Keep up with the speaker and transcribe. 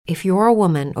If you're a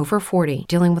woman over 40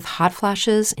 dealing with hot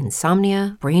flashes,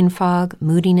 insomnia, brain fog,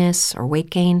 moodiness, or weight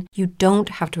gain, you don't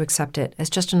have to accept it as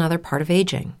just another part of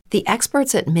aging. The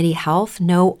experts at MIDI Health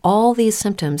know all these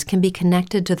symptoms can be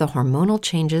connected to the hormonal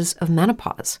changes of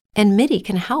menopause. And MIDI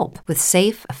can help with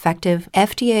safe, effective,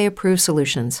 FDA-approved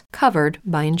solutions covered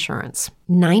by insurance.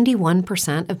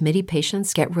 91% of MIDI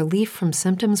patients get relief from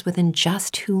symptoms within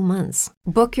just 2 months.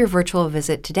 Book your virtual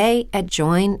visit today at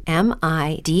joinmidi.com.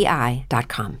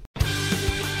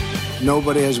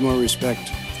 Nobody has more respect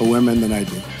for women than I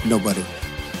do. Nobody.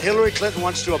 Hillary Clinton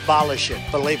wants to abolish it,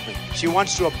 believe me. She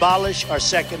wants to abolish our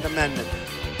Second Amendment.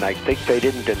 I think they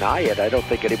didn't deny it. I don't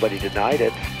think anybody denied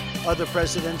it. Other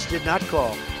presidents did not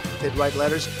call. They'd write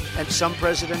letters, and some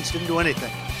presidents didn't do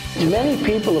anything. Many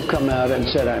people have come out and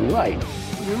said I'm right.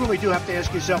 You really do have to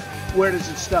ask yourself, where does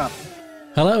it stop?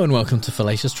 Hello and welcome to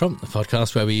Fallacious Trump, the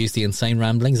podcast where we use the insane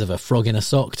ramblings of a frog in a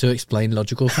sock to explain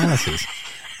logical fallacies.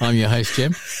 I'm your host,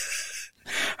 Jim.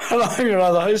 Hello, I'm your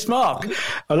other host, Mark.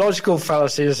 A logical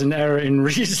fallacy is an error in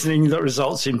reasoning that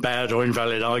results in bad or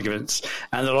invalid arguments.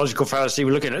 And the logical fallacy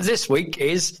we're looking at this week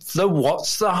is the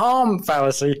what's the harm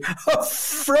fallacy. A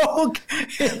frog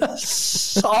in a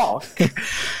sock.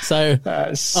 So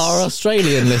our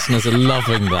Australian listeners are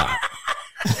loving that.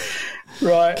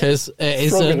 Right. Because it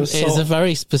is a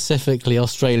very specifically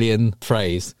Australian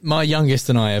phrase. My youngest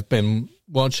and I have been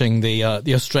watching the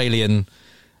Australian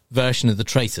version of The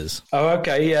Traitors. Oh,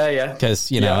 okay, yeah. Because,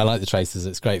 I like The Traitors.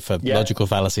 It's great for logical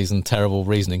fallacies and terrible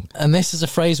reasoning. And this is a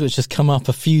phrase which has come up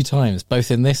a few times,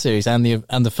 both in this series and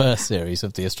the first series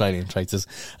of the Australian Traitors.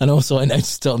 And also I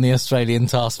noticed it on the Australian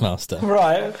Taskmaster.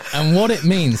 Right. And what it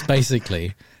means,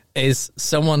 basically, is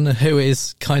someone who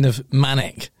is kind of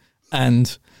manic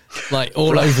and, like,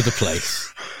 all over the place,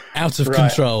 out of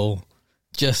control,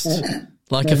 just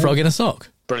like a frog in a sock.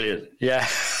 Brilliant, yeah.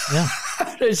 Yeah.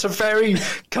 It's a very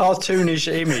cartoonish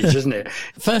image, isn't it?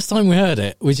 First time we heard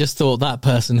it, we just thought that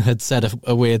person had said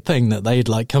a weird thing, that they'd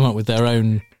like come up with their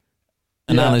own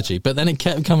analogy. But then it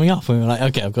kept coming up and we were like,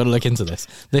 okay, I've got to look into this.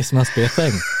 This must be a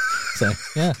thing. So,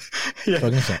 yeah.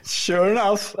 Sure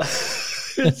enough.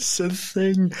 It's a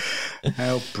thing.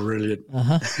 How brilliant.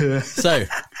 So,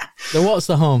 the what's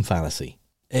the harm fallacy?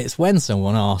 It's when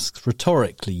someone asks,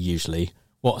 rhetorically usually,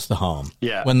 what's the harm?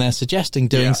 Yeah. When they're suggesting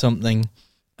doing something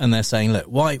and they're saying, look,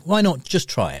 why not just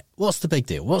try it? What's the big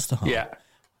deal? What's the harm? Yeah.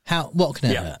 What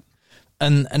can it hurt?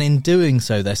 And in doing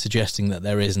so, they're suggesting that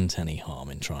there isn't any harm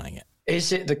in trying it.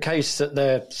 Is it the case that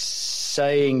they're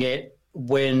saying it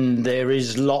when there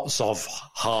is lots of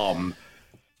harm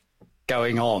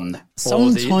going on?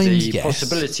 Sometimes, or the yes.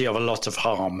 possibility of a lot of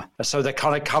harm. So they're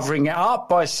kind of covering it up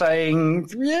by saying,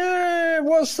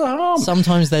 what's the harm?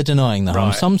 Sometimes they're denying the harm.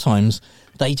 Right. Sometimes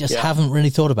they just haven't really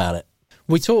thought about it.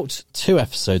 We talked 2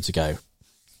 episodes ago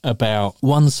about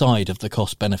one side of the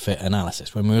cost-benefit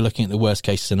analysis when we were looking at the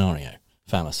worst-case scenario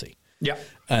fallacy. Yeah.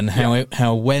 And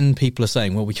how when people are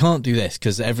saying, well, we can't do this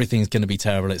because everything's going to be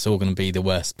terrible, it's all going to be the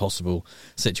worst possible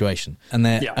situation. And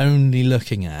they're only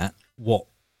looking at what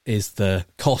is the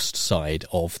cost side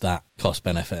of that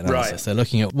cost-benefit analysis. Right. They're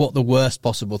looking at what the worst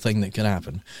possible thing that could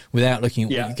happen without looking at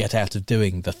what you get out of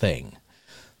doing the thing.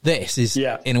 This is,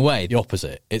 in a way, the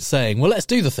opposite. It's saying, well, let's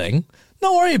do the thing,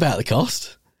 not worry about the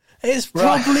cost. It's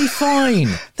probably fine.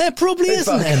 There probably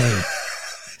isn't any.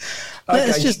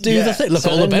 Let's just do the thing. Look,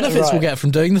 all the benefits we'll get from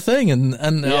doing the thing,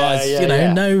 and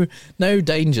no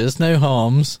dangers, no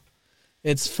harms.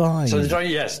 It's fine. So don't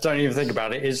even think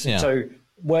about it. So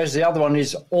whereas the other one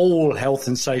is all health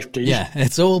and safety. Yeah,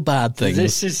 it's all bad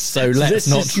things. So let's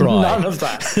not try. None of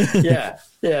that.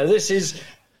 This is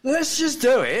let's just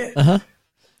do it.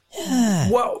 Yeah.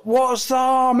 What's the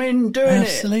harm in doing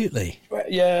Absolutely.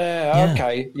 it?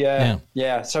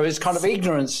 Yeah. So it's kind of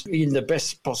ignorance in the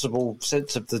best possible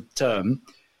sense of the term.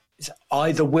 It's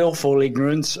either willful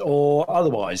ignorance or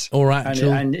otherwise. Or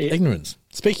actual ignorance.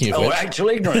 Speaking of which. Actual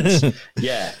ignorance.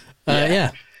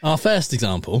 Our first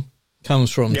example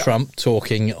comes from Trump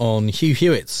talking on Hugh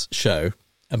Hewitt's show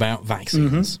about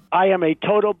vaccines. I am a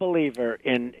total believer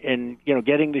in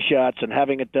getting the shots and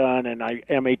having it done, and I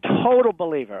am a total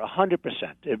believer,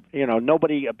 100%.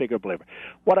 Nobody a bigger believer.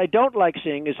 What I don't like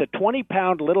seeing is a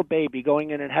 20-pound little baby going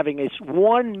in and having this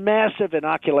one massive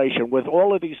inoculation with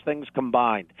all of these things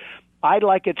combined. I'd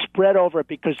like it spread over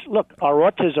because, look, our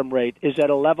autism rate is at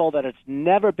a level that it's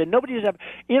never been. Nobody's ever,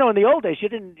 in the old days, you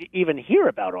didn't even hear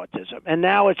about autism. And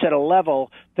now it's at a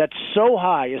level that's so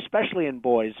high, especially in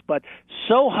boys, but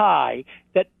so high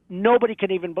that nobody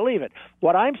can even believe it.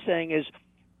 What I'm saying is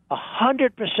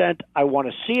 100%, I want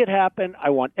to see it happen. I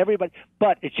want everybody,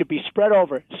 but it should be spread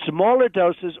over smaller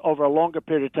doses over a longer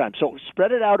period of time. So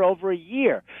spread it out over a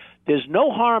year. There's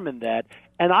no harm in that,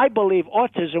 and I believe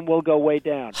autism will go way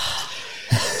down.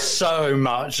 So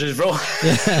much is wrong.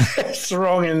 It's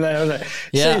wrong in there, isn't it?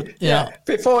 Yeah, See, yeah.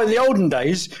 Before, in the olden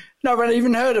days, no one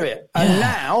even heard of it. And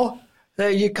now,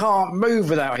 you can't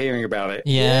move without hearing about it.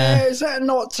 Yeah. Is that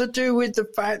not to do with the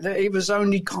fact that it was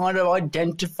only kind of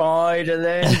identified and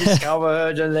then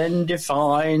discovered and then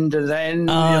defined and then...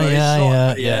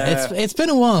 It's been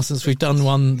a while since we've done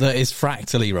one that is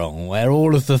fractally wrong, where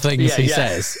all of the things he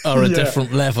says are a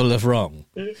different level of wrong.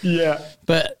 Yeah.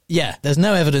 But, there's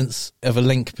no evidence of a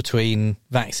link between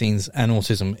vaccines and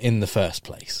autism in the first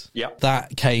place. Yeah.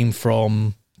 That came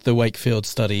from the Wakefield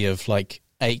study of,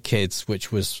 8 kids,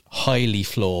 which was highly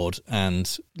flawed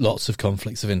and lots of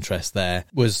conflicts of interest there,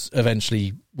 was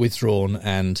eventually withdrawn,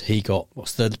 and he got,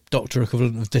 what's the doctor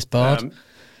equivalent of disbarred?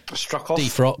 Struck off.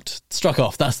 Struck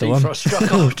off, that's the one. Struck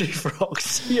off,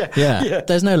 defrocked. Yeah.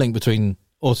 There's no link between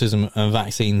autism and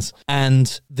vaccines.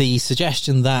 And the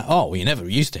suggestion that, you never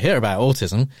used to hear about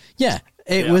autism.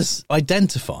 It was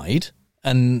identified,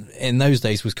 and in those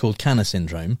days was called Kanner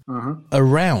syndrome,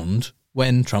 around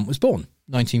when Trump was born.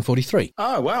 1943.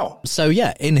 Oh, wow. So,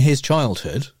 in his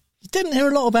childhood, you didn't hear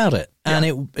a lot about it.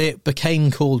 And it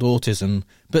became called autism,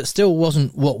 but still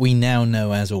wasn't what we now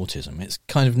know as autism. It's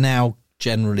kind of now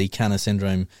generally Kanner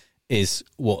syndrome is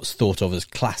what's thought of as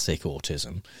classic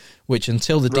autism, which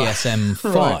until the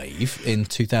DSM-5 in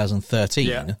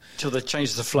 2013... Until they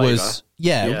changed the flavour.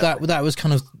 That was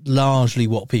kind of largely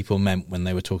what people meant when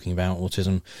they were talking about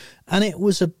autism. And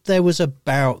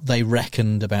they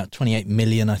reckoned about 28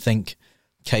 million, I think,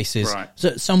 cases,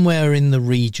 so somewhere in the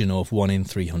region of 1 in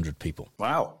 300 people.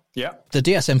 Wow. Yeah. The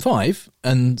DSM-5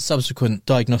 and subsequent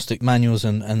diagnostic manuals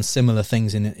and similar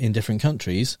things in different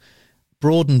countries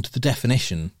broadened the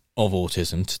definition of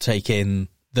autism to take in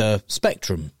the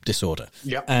spectrum disorder.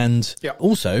 Yeah. And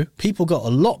also, people got a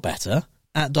lot better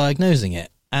at diagnosing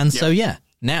it. And so,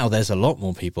 now there's a lot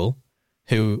more people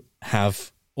who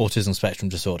have autism spectrum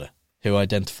disorder, who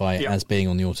identify it as being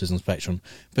on the autism spectrum,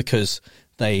 because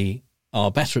they are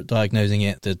better at diagnosing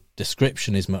it. The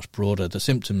description is much broader. The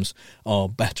symptoms are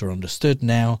better understood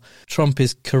now. Trump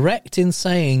is correct in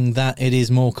saying that it is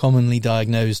more commonly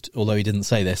diagnosed, although he didn't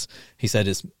say this. He said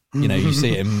it's, you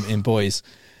see it in boys.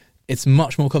 It's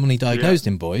much more commonly diagnosed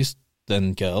in boys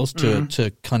than girls,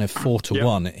 to kind of 4 to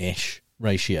 1-ish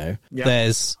ratio. Yeah.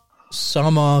 There's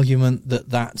some argument that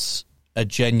that's a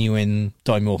genuine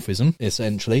dimorphism,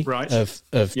 essentially,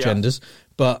 of genders,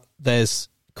 but there's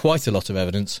quite a lot of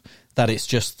evidence that it's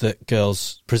just that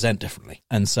girls present differently.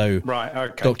 And so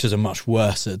doctors are much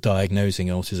worse at diagnosing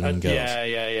autism than girls.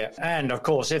 Yeah. And, of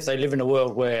course, if they live in a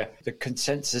world where the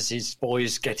consensus is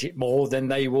boys get it more, then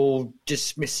they will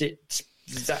dismiss it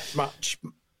that much.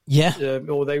 Yeah.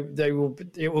 Or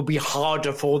it will be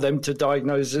harder for them to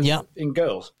diagnose in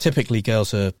girls. Typically,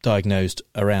 girls are diagnosed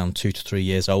around 2 to 3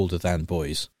 years older than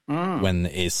boys when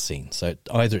it is seen. So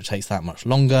either it takes that much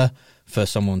longer for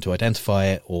someone to identify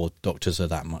it, or doctors are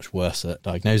that much worse at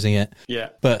diagnosing it. Yeah.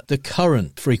 But the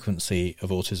current frequency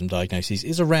of autism diagnoses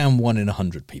is around 1 in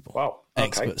 100 people. Wow.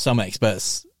 Okay. Some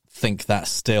experts think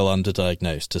that's still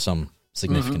underdiagnosed to some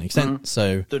significant extent.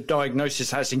 So the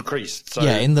diagnosis has increased. So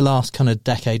in the last kind of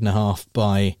decade and a half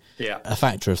by a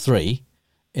factor of 3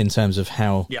 in terms of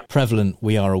how prevalent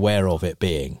we are aware of it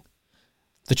being.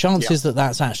 The chances that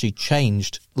that's actually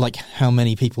changed, like how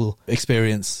many people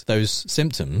experience those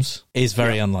symptoms, is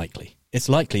very unlikely. It's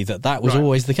likely that was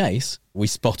always the case. We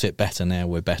spot it better now.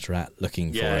 We're better at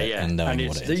looking for it and knowing what it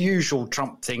is. And it's the usual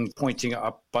Trump thing, pointing at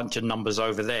a bunch of numbers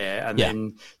over there and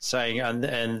then saying,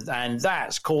 and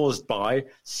that's caused by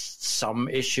some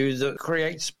issue that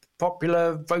creates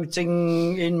popular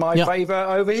voting in my favour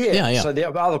over here. So the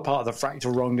other part of the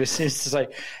fractal wrongness is to say,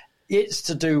 it's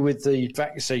to do with the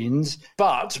vaccines,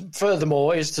 but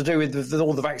furthermore, it's to do with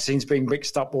all the vaccines being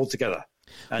mixed up all together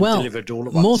and delivered all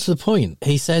at once. More to the point,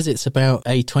 he says it's about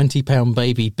a 20-pound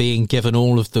baby being given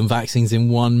all of them vaccines in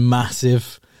one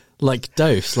massive,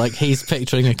 dose. Like, he's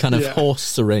picturing a kind of horse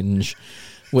syringe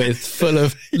full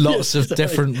of lots of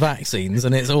different vaccines,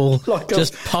 and it's all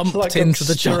just pumped into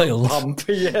the child. Pump.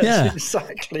 Yes,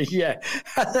 exactly. Yeah,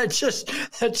 and they're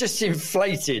just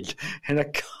inflated in a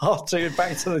cartoon.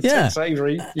 Back to the Tex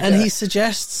Avery. Yeah. And he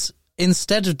suggests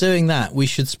instead of doing that, we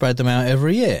should spread them out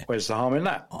every year. Where's the harm in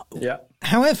that? Yeah.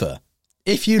 However,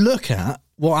 if you look at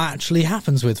what actually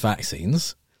happens with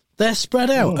vaccines, they're spread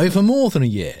out over more than a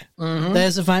year. Mm-hmm.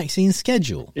 There's a vaccine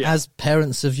schedule, as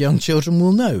parents of young children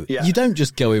will know. Yeah. You don't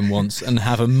just go in once and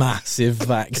have a massive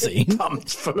vaccine.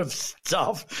 Pumped full of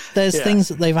stuff. There's things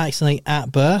that they vaccinate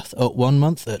at birth, at 1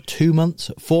 month, at 2 months,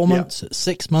 at 4 months, at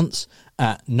 6 months,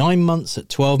 at 9 months, at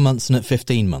 12 months, and at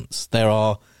 15 months. There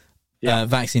are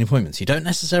vaccine appointments. You don't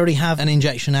necessarily have an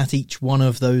injection at each one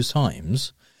of those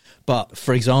times, but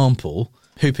for example,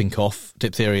 whooping cough,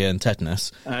 diphtheria and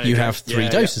tetanus, you have 3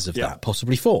 doses of that,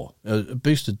 possibly 4. A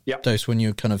boosted dose when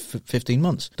you're kind of 15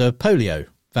 months. The polio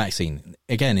vaccine,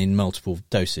 again, in multiple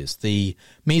doses. The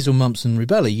measles, mumps and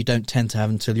rubella, you don't tend to have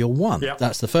until you're 1. Yep.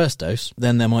 That's the first dose.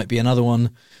 Then there might be another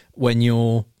one when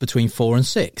you're between 4 and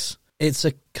 6. It's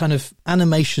a kind of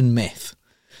animation myth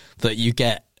that you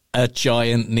get a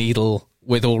giant needle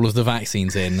with all of the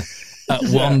vaccines in at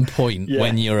one point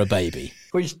when you're a baby.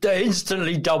 Which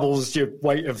instantly doubles your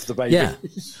weight of the baby. Yeah.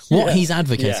 What he's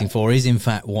advocating for is, in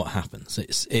fact, what happens.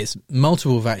 It's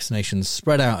multiple vaccinations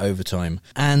spread out over time.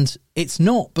 And it's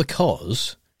not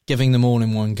because giving them all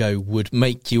in one go would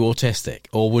make you autistic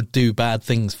or would do bad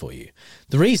things for you.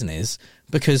 The reason is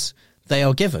because they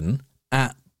are given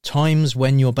at times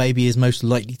when your baby is most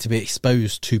likely to be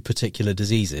exposed to particular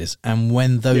diseases and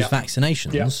when those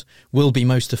vaccinations will be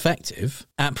most effective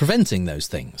at preventing those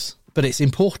things. But it's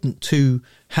important to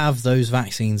have those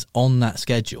vaccines on that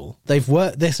schedule. They've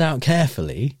worked this out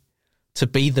carefully to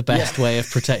be the best way of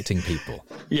protecting people.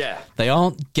 Yeah. They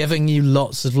aren't giving you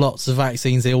lots of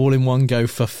vaccines all in one go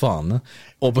for fun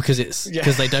or because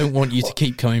they don't want you to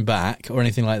keep coming back or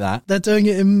anything like that. They're doing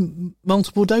it in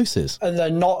multiple doses. And they're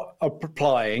not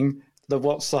applying the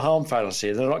what's the harm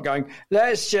fallacy. They're not going,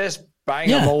 let's just bang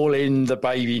them all in the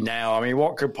baby now. I mean,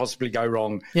 what could possibly go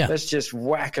wrong? Yeah. Let's just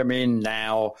whack them in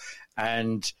now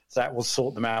and that will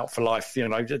sort them out for life. You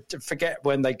know, forget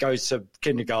when they go to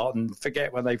kindergarten,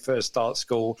 forget when they first start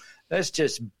school. Let's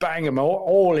just bang them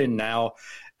all in now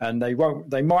and they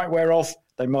might wear off,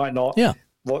 they might not. Yeah.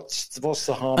 What's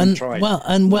the harm in trying?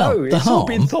 No, it's all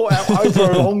been thought out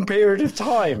over a long period of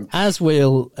time. As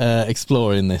we'll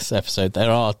explore in this episode,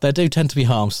 there do tend to be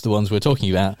harms to the ones we're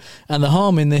talking about, and the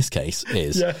harm in this case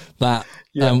is that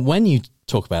when you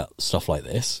talk about stuff like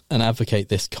this and advocate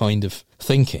this kind of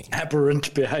thinking,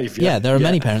 aberrant behaviour. There are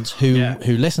many parents who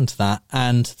listen to that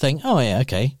and think, oh yeah,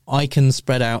 okay, I can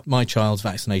spread out my child's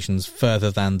vaccinations further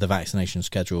than the vaccination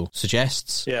schedule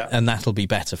suggests, and that'll be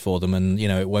better for them, and you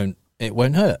know it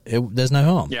won't hurt. There's no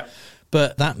harm. Yeah.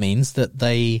 But that means that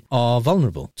they are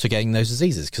vulnerable to getting those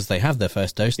diseases because they have their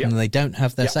first dose and they don't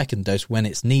have their second dose when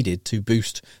it's needed to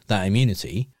boost that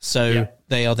immunity. So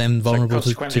they are then vulnerable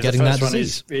to getting that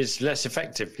disease. One is less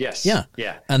effective, yes. Yeah.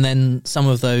 Yeah. And then some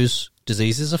of those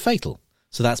diseases are fatal.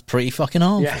 So that's pretty fucking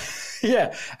harmful.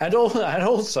 Yeah. And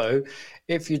also,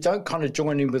 if you don't kind of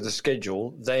join in with the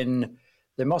schedule, then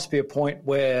there must be a point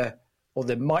where, or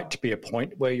there might be a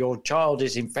point where your child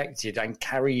is infected and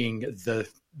carrying the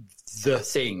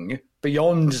thing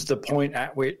beyond the point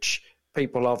at which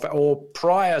people are, or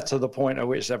prior to the point at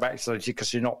which they're vaccinated,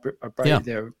 because you're not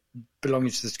they're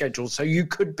belonging to the schedule. So you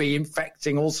could be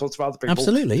infecting all sorts of other people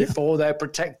before they're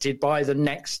protected by the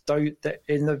next dose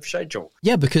in the schedule.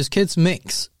 Yeah, because kids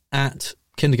mix at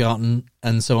kindergarten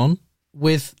and so on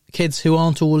with kids who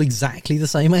aren't all exactly the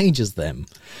same age as them.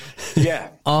 Yeah.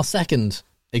 Our second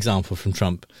example from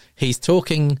Trump, he's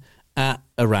talking at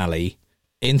a rally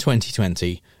in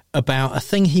 2020 about a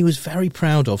thing he was very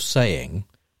proud of saying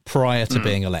prior to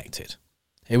being elected.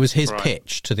 It was his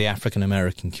pitch to the African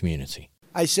American community.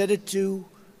 I said it to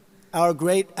our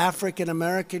great African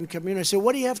American community. I said,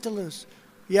 what do you have to lose?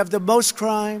 You have the most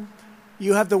crime.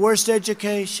 You have the worst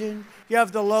education. You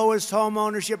have the lowest home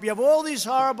ownership. You have all these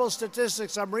horrible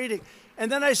statistics I'm reading. And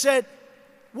then I said,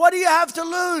 what do you have to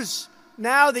lose?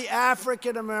 Now the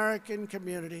African American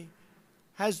community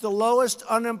has the lowest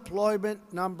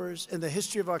unemployment numbers in the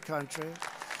history of our country.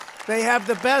 They have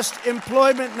the best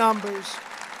employment numbers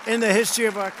in the history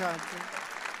of our country.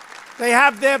 They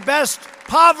have their best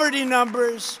poverty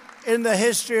numbers in the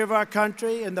history of our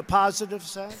country, in the positive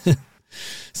sense.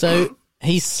 So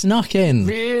he snuck in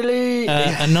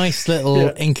a nice little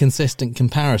inconsistent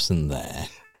comparison there.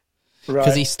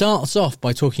 Because he starts off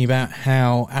by talking about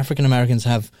how African Americans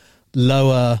have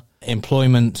lower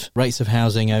employment, rates of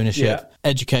housing ownership,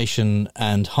 education,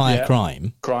 and higher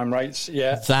crime rates,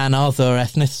 than other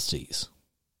ethnicities.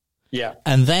 Yeah.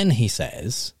 And then he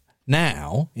says,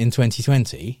 now, in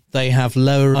 2020, they have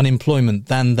lower unemployment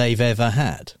than they've ever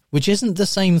had, which isn't the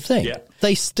same thing. Yeah.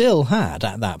 They still had,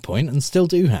 at that point, and still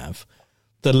do have,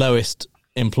 the lowest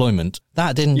employment.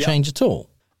 That didn't change at all.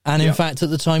 And in fact,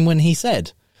 at the time when he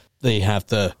said they have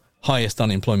the highest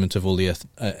unemployment of all the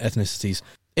ethnicities,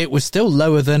 it was still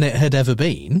lower than it had ever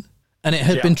been, and it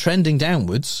had been trending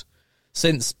downwards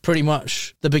since pretty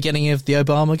much the beginning of the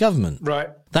Obama government. Right.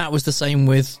 That was the same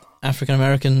with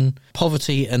African-American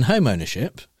poverty and home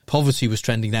ownership. Poverty was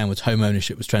trending downwards, home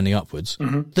ownership was trending upwards.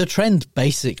 Mm-hmm. The trend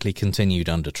basically continued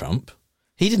under Trump.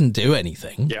 He didn't do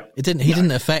anything. Yeah. He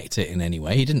didn't affect it in any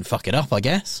way. He didn't fuck it up, I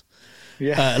guess.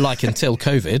 Yeah. Like until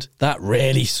COVID, that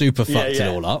really super fucked it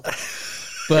all up.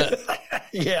 But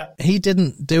he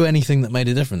didn't do anything that made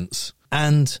a difference.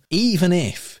 And even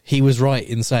if he was right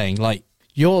in saying, like,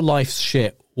 your life's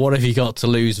shit, what have you got to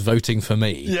lose voting for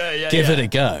me? Give it a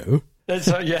go. That's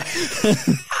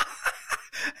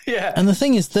yeah. And the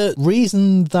thing is, the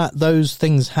reason that those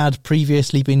things had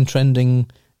previously been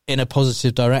trending in a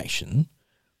positive direction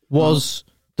was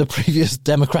the previous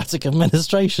Democratic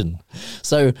administration.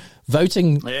 So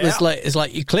voting is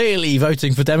like you clearly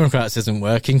voting for Democrats isn't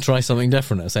working. Try something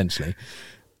different, essentially.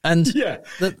 And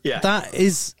that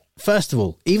is, first of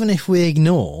all, even if we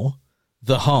ignore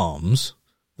the harms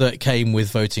that came with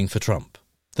voting for Trump,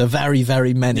 the very,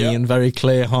 very many and very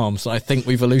clear harms I think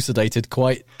we've elucidated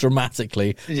quite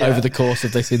dramatically over the course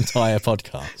of this entire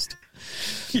podcast.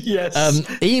 Yes.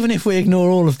 Even if we ignore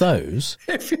all of those,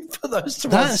 if you put those to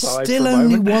that's one side still for a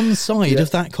only moment. one side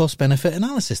of that cost-benefit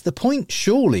analysis. The point,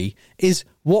 surely, is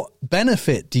what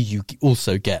benefit do you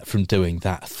also get from doing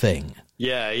that thing?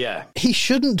 Yeah. He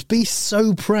shouldn't be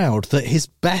so proud that his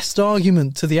best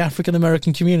argument to the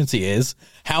African-American community is,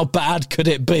 how bad could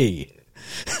it be?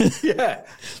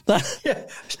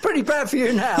 It's pretty bad for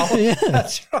you now.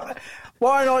 That's right.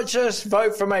 Why not just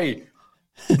vote for me?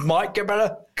 Might get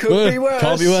better, could be worse.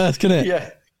 Can't be worse, can it? Yeah.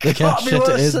 Look how Can't be shit worse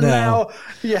it is than now.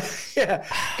 Yeah.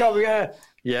 Can't be worse.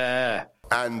 Yeah.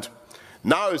 And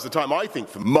now is the time, I think,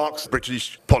 for Mark's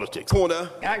British politics corner.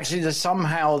 Actually, there's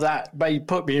somehow that may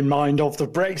put me in mind of the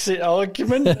Brexit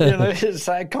argument. It's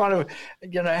that kind of,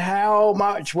 how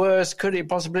much worse could it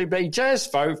possibly be?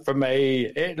 Just vote for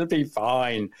me; it'll be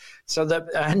fine. So that,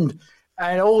 and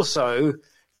also,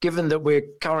 given that we're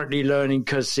currently learning,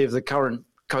 courtesy of the current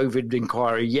COVID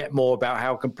inquiry, yet more about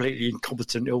how completely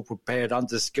incompetent, ill-prepared,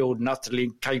 underskilled, and utterly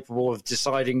incapable of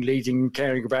deciding, leading, and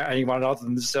caring about anyone other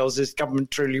than themselves this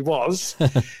government truly was,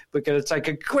 we're going to take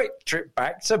a quick trip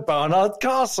back to Barnard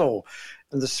Castle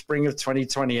in the spring of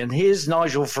 2020. And here's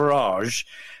Nigel Farage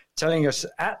telling us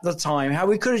at the time how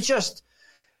we could have just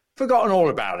forgotten all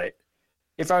about it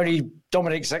if only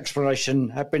Dominic's explanation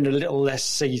had been a little less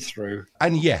see-through.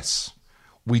 And yes,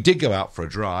 we did go out for a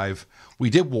drive. We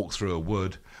did walk through a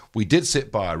wood. We did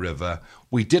sit by a river.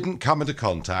 We didn't come into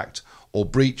contact or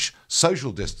breach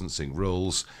social distancing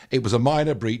rules. It was a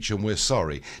minor breach and we're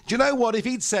sorry. Do you know what? If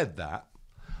he'd said that,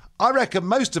 I reckon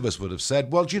most of us would have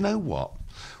said, well, do you know what?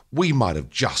 We might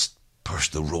have just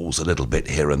pushed the rules a little bit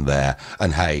here and there.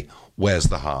 And hey, where's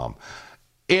the harm?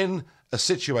 In a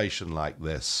situation like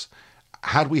this,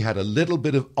 had we had a little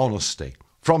bit of honesty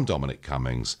from Dominic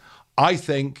Cummings, I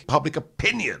think public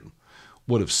opinion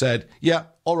would have said, yeah,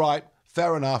 all right,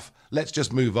 fair enough, let's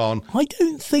just move on. I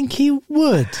don't think he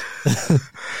would.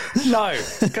 No,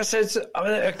 because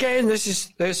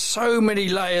there's so many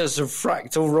layers of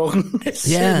fractal wrongness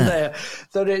in there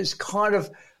that it's kind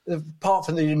of, apart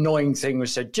from the annoying thing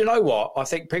was said, do you know what? I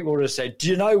think people would have said, do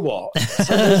you know what?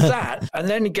 So there's that. And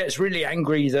then he gets really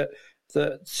angry that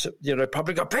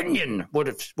public opinion would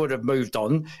have moved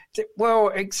on.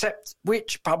 Well, except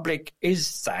which public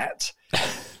is that?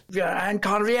 And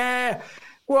kind of,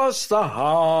 what's the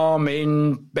harm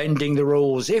in bending the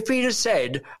rules? If he'd have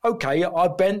said, okay, I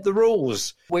bent the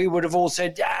rules, we would have all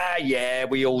said,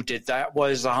 we all did that.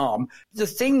 Where's the harm? The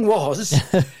thing was,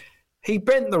 he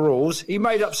bent the rules. He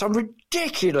made up some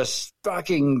ridiculous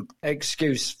fucking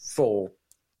excuse for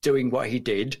doing what he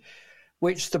did,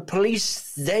 which the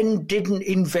police then didn't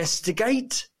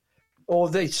investigate, or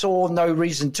they saw no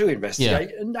reason to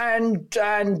investigate,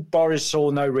 and Boris saw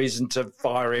no reason to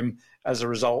fire him as a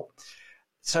result.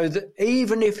 So that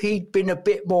even if he'd been a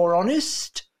bit more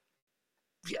honest,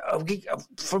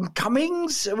 from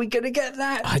Cummings, are we going to get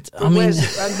that?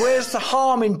 Where's the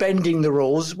harm in bending the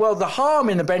rules? Well, the harm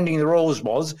in the bending the rules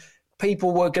was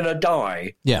people were going to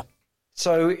die. Yeah.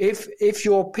 So if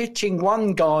you're pitching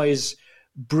one guy's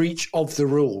breach of the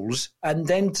rules and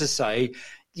then to say,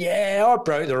 I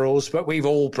broke the rules, but we've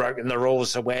all broken the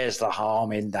rules, so where's the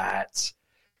harm in that?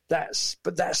 That's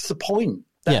the point.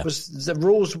 That was the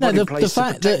rules were in place. The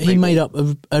fact that he made up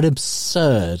an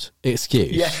absurd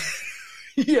excuse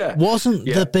wasn't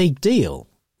the big deal.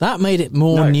 That made it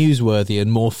more newsworthy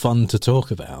and more fun to talk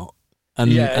about,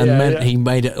 and meant he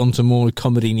made it onto more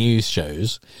comedy news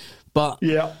shows. But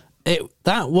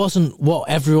that wasn't what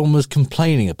everyone was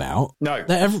complaining about. No.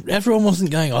 Everyone wasn't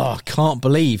going, I can't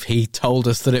believe he told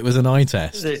us that it was an eye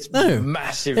test. It's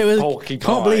massive porky pie.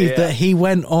 Can't believe that he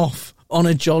went off on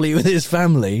a jolly with his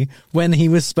family when he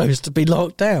was supposed to be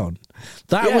locked down.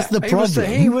 That was the problem.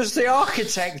 He was the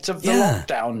architect of the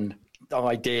lockdown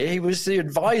idea. He was the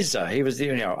advisor. He was the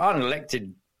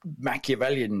unelected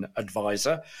Machiavellian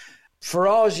advisor.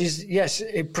 Farage is, yes,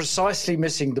 precisely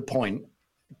missing the point,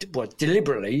 well,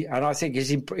 deliberately, and I think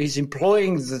he's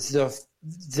employing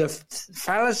the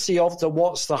fallacy of the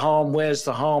what's the harm, where's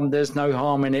the harm, there's no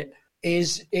harm in it,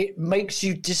 is it makes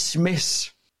you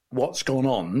dismiss what's gone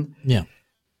on. Yeah.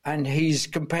 And he's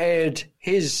compared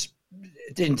his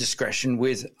indiscretion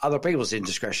with other people's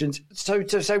indiscretions. So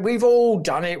to say we've all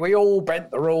done it, we all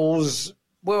bent the rules,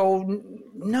 well,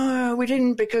 no, we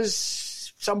didn't, because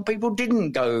some people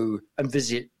didn't go and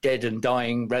visit dead and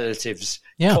dying relatives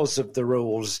because of the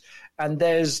rules. And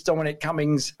there's Dominic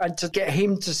Cummings, and to get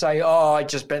him to say, "Oh, I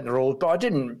just bent the rules, but I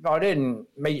didn't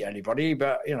meet anybody,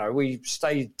 but we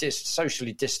stayed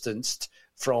socially distanced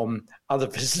from other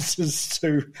visitors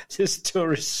to this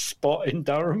tourist spot in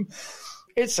Durham."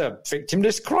 It's a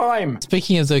victimless crime.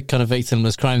 Speaking of the kind of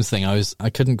victimless crimes thing, I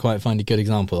couldn't quite find a good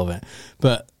example of it.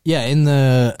 But yeah, in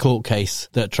the court case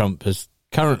that Trump has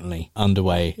currently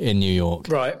underway in New York,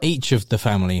 right, each of the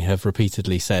family have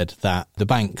repeatedly said that the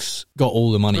banks got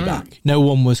all the money back. No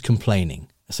one was complaining,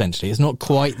 essentially. It's not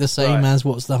quite the same as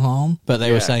what's the harm, but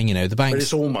they were saying, the banks... But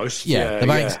it's almost... the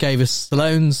banks gave us the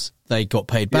loans, they got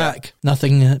paid back,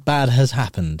 nothing bad has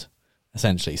happened,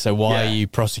 essentially. So why are you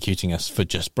prosecuting us for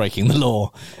just breaking the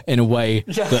law in a way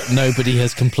that nobody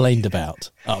has complained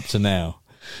about up to now?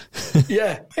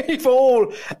 We've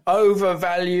all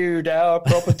overvalued our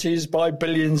properties by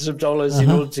billions of dollars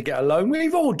in order to get a loan.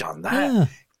 We've all done that.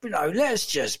 Let's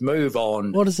just move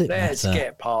on. What does it Let's matter?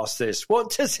 Get past this.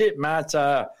 What does it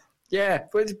matter? Yeah,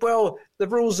 well, the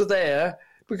rules are there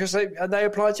because they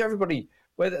apply to everybody.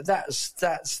 Well, that's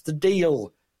the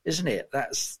deal, isn't it?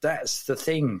 That's the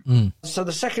thing. So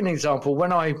the second example,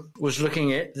 when I was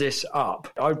looking at this up,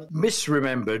 I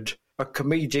misremembered a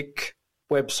comedic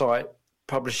website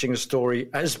publishing a story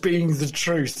as being the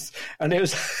truth, and it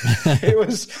was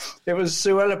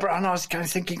Suella Braverman. And I was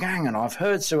thinking, hang on, I've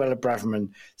heard Suella Braverman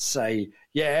say,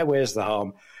 where's the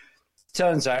harm?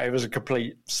 Turns out it was a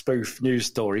complete spoof news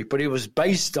story, but it was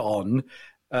based on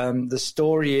the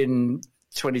story in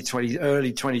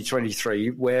early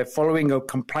 2023, where following a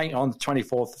complaint on the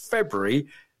 24th of February,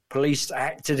 police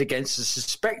acted against a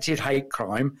suspected hate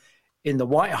crime in the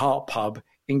White Hart pub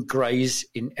in Grays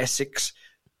in Essex,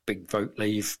 big vote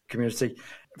leave community.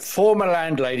 Former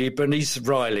landlady Bernice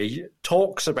Riley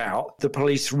talks about the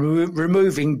police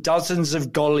removing dozens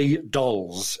of Golly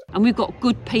dolls. And we've got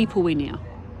good people in here,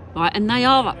 right? And they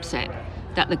are upset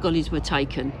that the Gollies were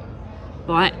taken,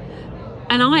 right?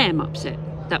 And I am upset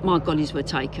that my Gollies were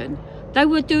taken. They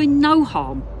were doing no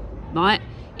harm, right?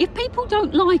 If people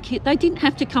don't like it, they didn't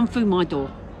have to come through my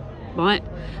door, right?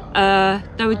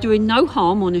 They were doing no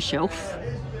harm on a shelf.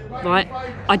 Right,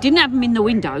 I didn't have them in the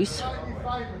windows,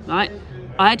 right?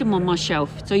 I had them on my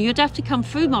shelf, so you'd have to come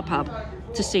through my pub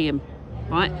to see them,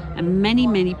 right? And many,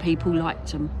 many people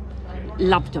liked them,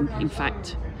 loved them, in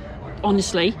fact.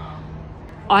 Honestly,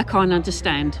 I can't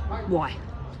understand why.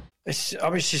 It's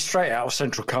straight out of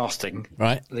Central Casting,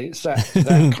 right? It's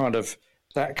that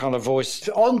kind of voice.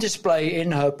 On display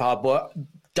in her pub were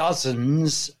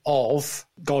dozens of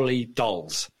Golly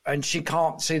dolls, and she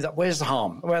can't see that. Where's the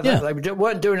harm? Well, they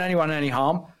weren't doing anyone any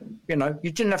harm. You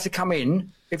didn't have to come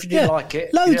in if you didn't like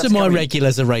it. Loads of my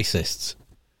regulars are racists.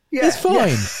 It's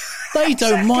fine. They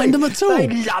don't mind them at all.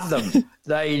 They love them.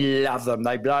 They love them.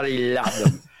 They bloody love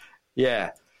them.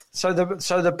 Yeah. So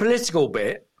the political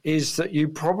bit is that you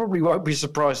probably won't be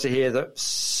surprised to hear that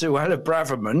Suella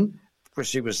Braverman, because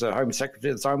she was the Home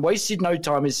Secretary at the time, wasted no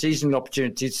time in seizing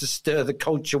opportunities to stir the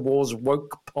culture war's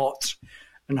woke pot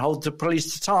and hold the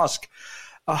police to task.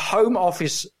 A Home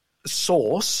Office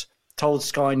source told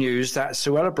Sky News that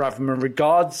Suella Braverman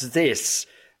regards this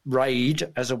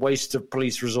raid as a waste of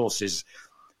police resources.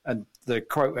 And the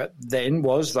quote then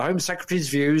was, "The Home Secretary's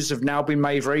views have now been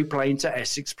made very plain to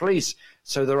Essex Police,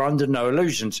 so they're under no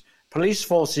illusions. Police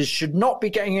forces should not be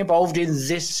getting involved in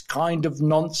this kind of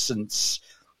nonsense,"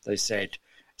 they said.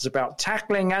 It's about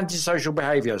tackling antisocial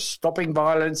behaviour, stopping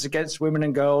violence against women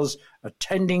and girls,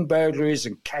 attending burglaries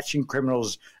and catching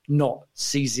criminals, not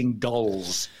seizing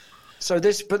dolls. But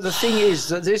the thing is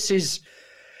that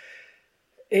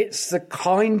it's the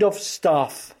kind of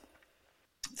stuff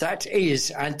that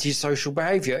is antisocial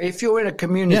behaviour. If you're in a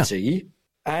community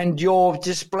and you're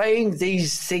displaying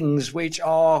these things, which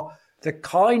are the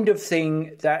kind of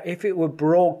thing that if it were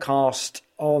broadcast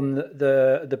on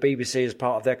the BBC as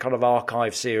part of their kind of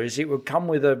archive series, it would come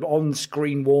with an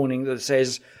on-screen warning that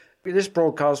says, this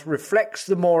broadcast reflects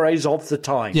the mores of the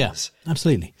times. Yes,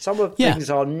 absolutely. Some of the things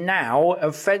are now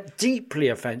deeply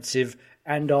offensive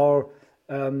and are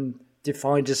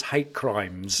defined as hate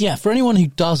crimes. Yeah, for anyone who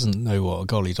doesn't know what a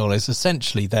golly doll is,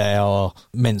 essentially they are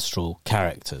minstrel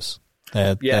characters.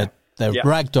 They're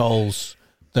rag dolls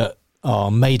that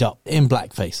are made up in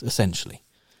blackface, essentially.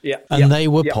 Yeah, and they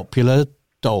were popular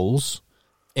dolls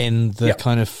in the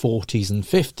kind of 40s and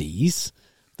 50s.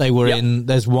 They were in.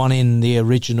 There's one in the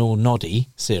original Noddy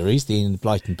series, the Ian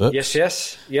Blyton books.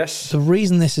 Yes. The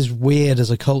reason this is weird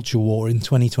as a culture war in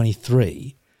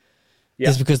 2023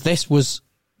 is because this was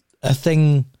a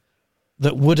thing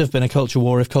that would have been a culture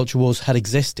war if culture wars had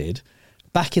existed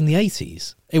back in the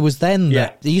 80s. It was then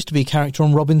that there used to be a character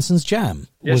on Robinson's Jam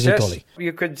was a golly.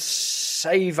 You could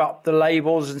save up the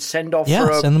labels and send off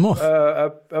send them off.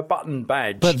 A button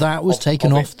badge. But that was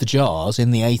taken off the jars in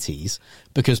the 80s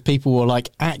because people were like,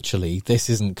 actually, this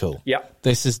isn't cool. Yeah.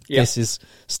 This is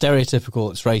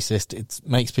stereotypical, it's racist, it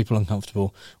makes people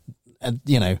uncomfortable. And,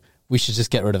 we should just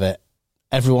get rid of it.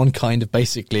 Everyone kind of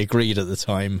basically agreed at the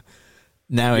time.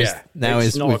 Now is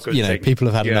people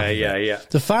have had enough of it.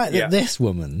 The fact that this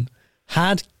woman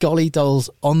had golly dolls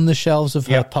on the shelves of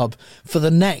her pub for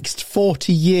the next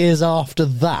 40 years after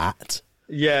that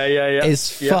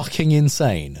is fucking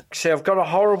insane. See, I've got a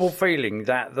horrible feeling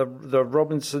that the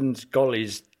Robinson's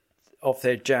gollies off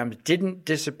their jams didn't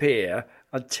disappear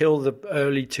until the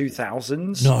early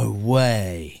 2000s. No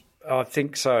way. I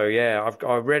think so, yeah.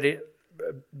 I read it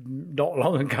not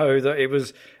long ago that it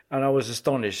was, and I was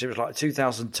astonished. It was like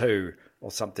 2002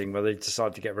 or something where they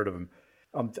decided to get rid of them.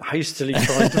 I'm hastily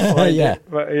trying to find it,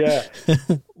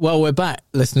 but Well, we're back,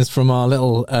 listeners, from our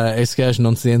little excursion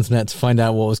onto the internet to find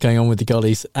out what was going on with the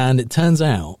gollies, and it turns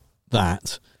out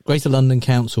that Greater London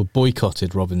Council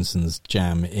boycotted Robinson's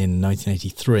Jam in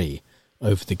 1983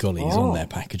 over the gollies on their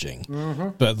packaging,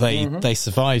 but they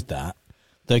survived that.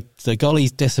 The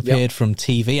gollies disappeared from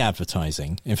TV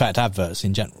advertising, in fact adverts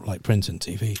in general, like print and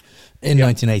TV, in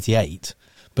 1988,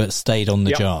 but stayed on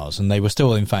the jars, and they were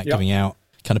still in fact giving out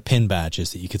kind of pin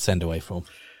badges that you could send away from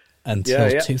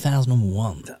until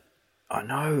 2001. I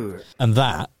know. And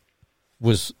that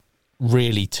was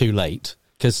really too late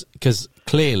because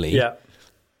clearly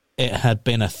it had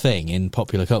been a thing in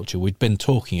popular culture. We'd been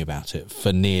talking about it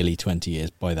for nearly 20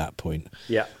 years by that point.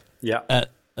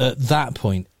 At that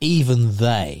point, even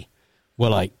they were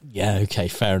like, yeah, okay,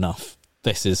 fair enough.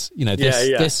 This is,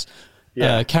 this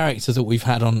character that we've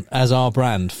had on as our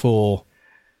brand for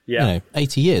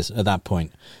 80 years at that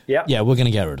point. Yeah, we're going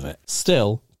to get rid of it.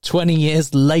 Still, 20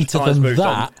 years later than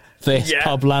that, this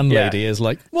pub landlady is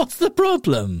like, what's the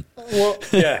problem? Well,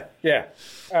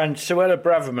 And Suella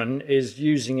Braverman is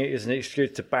using it as an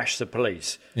excuse to bash the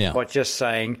police by just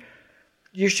saying,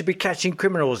 you should be catching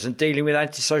criminals and dealing with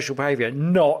antisocial behaviour,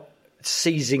 not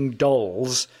seizing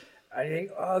dolls. I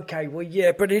think, okay, well,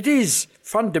 but it is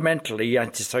fundamentally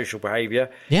antisocial behaviour.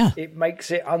 Yeah. It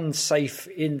makes it unsafe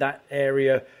in that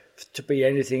area to be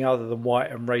anything other than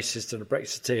white and racist and a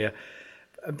Brexiteer.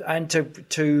 And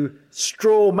to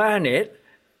straw man it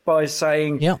by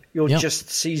saying you're just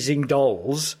seizing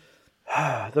dolls.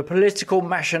 The political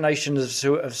machinations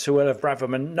of Suella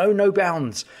Braverman know no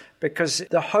bounds, because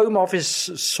the Home Office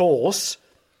source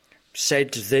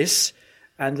said this,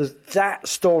 and that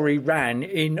story ran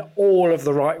in all of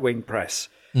the right-wing press.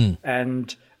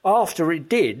 And after it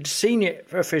did, senior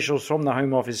officials from the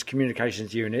Home Office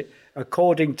Communications Unit,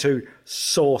 according to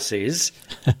sources,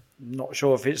 not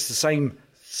sure if it's the same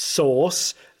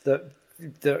source that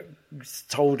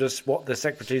told us what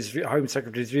the Home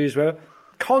Secretary's views were,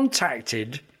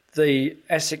 contacted the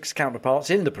Essex counterparts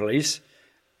in the police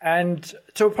and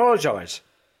to apologise.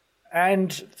 And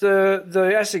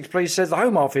the Essex police said the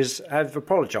Home Office have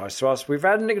apologised to us. We've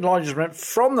had an acknowledgement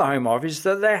from the Home Office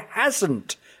that there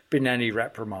hasn't been any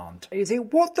reprimand. You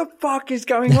think, what the fuck is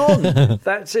going on?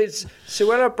 It's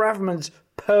Suella Braverman's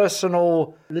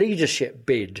personal leadership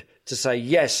bid to say,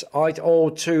 yes,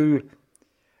 or to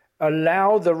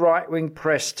allow the right-wing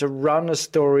press to run a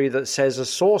story that says a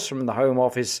source from the Home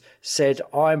Office said,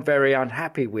 I'm very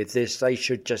unhappy with this, they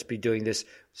should just be doing this,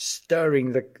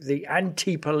 stirring the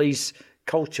anti-police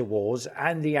culture wars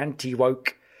and the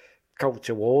anti-woke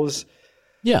culture wars.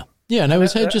 Yeah, no,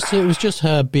 it was just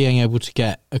her being able to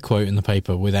get a quote in the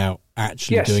paper without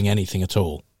actually doing anything at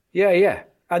all. Yeah.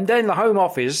 And then the Home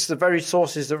Office, the very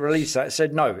sources that released that,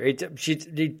 said no, she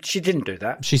didn't do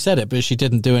that. She said it, but she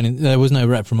didn't do anything. There was no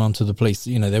reprimand to the police.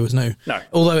 There was no.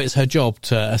 Although it's her job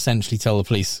to essentially tell the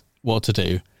police what to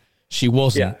do, she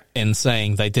wasn't in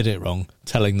saying they did it wrong,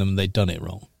 telling them they'd done it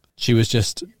wrong. She was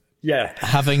just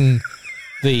having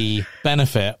the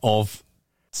benefit of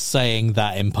saying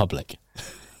that in public.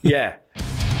 Yeah.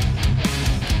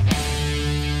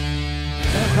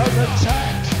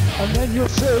 Attack, and then you'll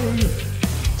see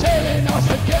telling us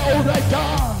to get all they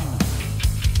done.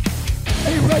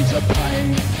 Erase the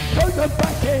pain, throw them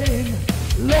back in,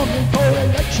 longing for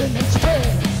election and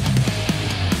spin.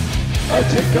 A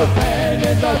tick of pen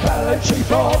in the ballotry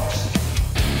box,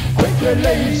 quick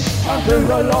release under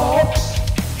the locks.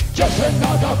 Just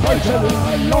another voter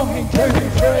line, longing to be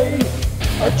free.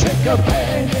 A trick of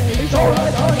pen is all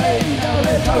that I need. Now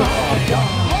there's no harm done.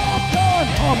 Harm done.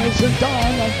 Harm isn't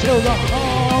done until the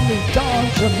harm is done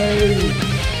to me.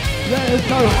 There's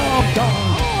no harm done.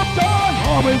 Harm done.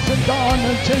 Harm isn't done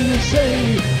until you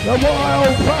see the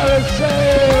wild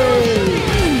Pharisee.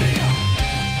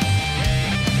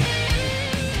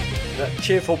 That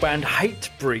cheerful band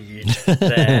Hatebreed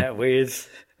there with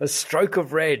A Stroke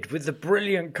of Red with the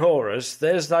brilliant chorus,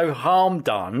 there's no harm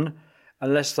done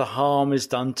unless the harm is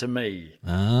done to me.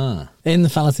 In the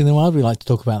Fallacy in the Wild, we like to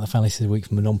talk about the fallacies of the week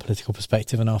from a non-political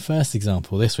perspective, and our first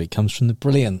example this week comes from the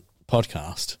brilliant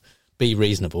podcast Be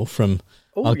Reasonable from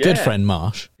our good friend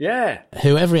Marsh,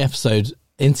 who every episode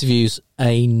interviews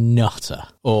a nutter,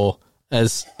 or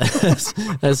as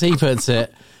he puts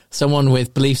it, someone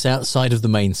with beliefs outside of the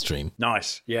mainstream.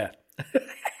 Nice, yeah.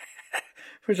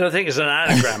 Which I think is an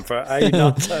anagram for a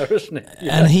nutter, isn't it?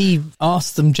 Yeah. And he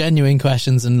asks them genuine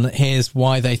questions and hears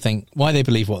why they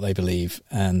believe what they believe,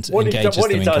 and engages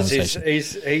them in conversation. What he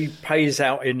does is he pays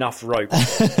out enough rope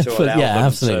to allow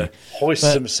them to hoist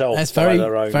themselves it's by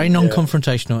their own. Very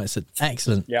non-confrontational. It's an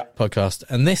excellent podcast.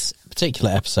 And this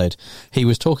particular episode, he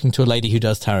was talking to a lady who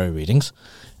does tarot readings,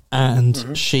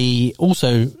 and she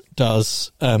also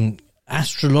does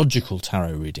astrological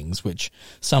tarot readings, which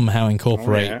somehow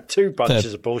incorporate two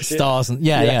bunches of bullshit stars and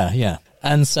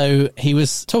and so he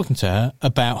was talking to her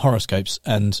about horoscopes,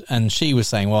 and she was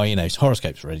saying, well,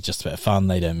 horoscopes are really just a bit of fun,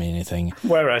 they don't mean anything,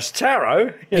 whereas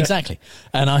tarot exactly.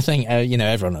 And I think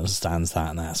everyone understands that,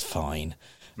 and that's fine.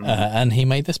 And he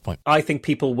made this point. I think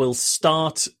people will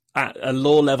start at a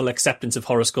low level acceptance of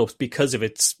horoscopes because of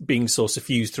its being so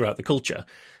suffused throughout the culture,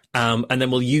 and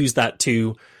then we'll use that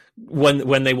to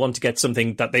when they want to get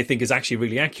something that they think is actually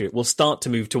really accurate, we'll start to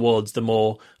move towards the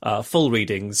more full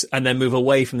readings, and then move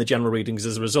away from the general readings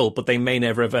as a result. But they may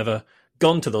never have ever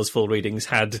gone to those full readings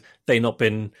had they not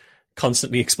been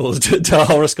constantly exposed to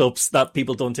horoscopes that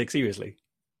people don't take seriously.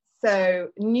 So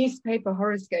newspaper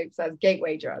horoscopes as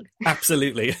gateway drug.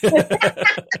 Absolutely.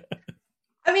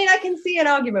 I mean, I can see an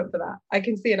argument for that.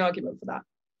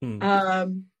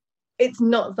 It's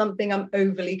not something I'm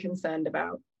overly concerned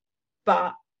about,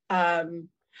 but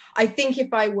I think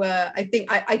if I were,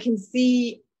 I can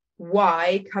see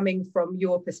why, coming from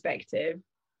your perspective,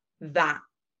 that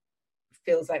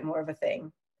feels like more of a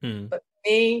thing. But for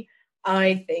me,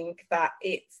 I think that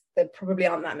there probably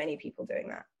aren't that many people doing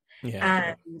that.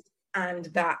 Yeah. And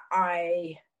that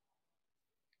I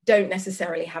don't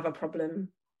necessarily have a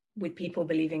problem with people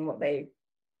believing what they,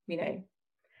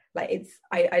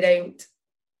 I don't.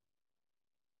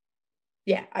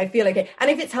 Yeah, I feel like it. And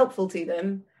if it's helpful to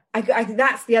them, I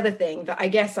that's the other thing that I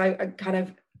guess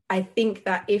I think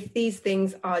that if these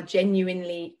things are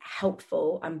genuinely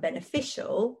helpful and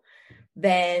beneficial,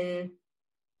 then,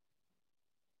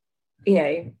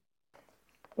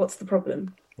 what's the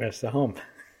problem? Where's the harm?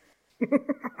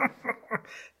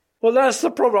 Well, that's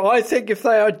the problem. I think if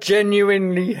they are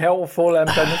genuinely helpful and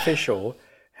beneficial,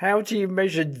 how do you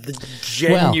measure the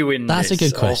genuineness? Well, that's a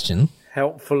good question.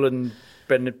 Helpful and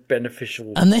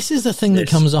beneficial. And this is the thing that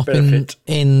comes up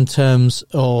in terms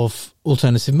of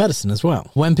alternative medicine as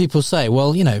well. When people say,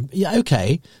 well,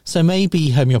 okay, so maybe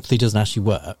homeopathy doesn't actually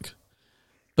work,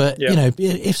 but,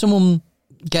 if someone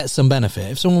gets some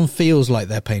benefit, if someone feels like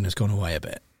their pain has gone away a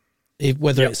bit,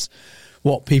 whether it's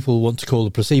what people want to call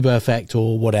the placebo effect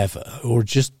or whatever, or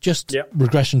just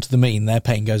regression to the mean, their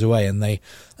pain goes away, and they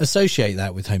associate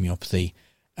that with homeopathy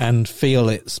and feel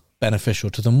it's beneficial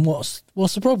to them, what's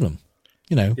the problem?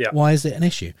 Why is it an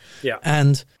issue? Yeah.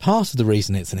 And part of the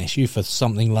reason it's an issue for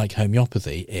something like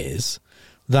homeopathy is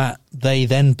that they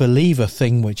then believe a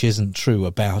thing which isn't true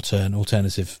about an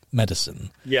alternative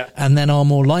medicine. Yeah. And then are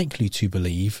more likely to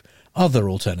believe other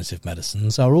alternative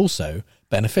medicines are also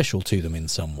beneficial to them in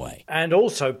some way. And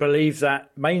also believe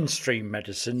that mainstream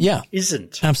medicine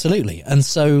isn't. Absolutely. And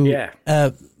so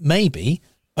maybe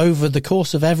over the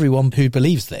course of everyone who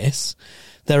believes this,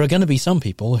 there are going to be some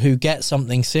people who get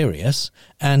something serious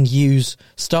and use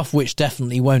stuff which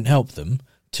definitely won't help them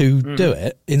to do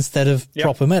it instead of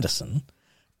proper medicine,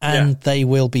 and they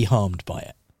will be harmed by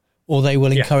it. Or they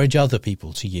will encourage other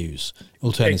people to use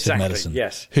alternative medicine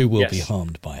who will be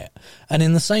harmed by it. And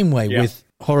in the same way with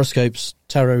horoscopes,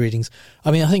 tarot readings,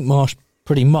 I mean, I think Marsh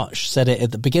pretty much said it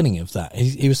at the beginning of that.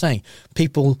 He was saying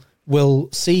people will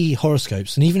see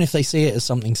horoscopes, and even if they see it as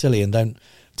something silly and don't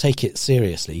take it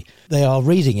seriously, they are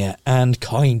reading it and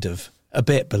kind of a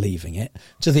bit believing it,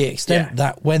 to the extent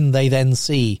that when they then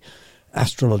see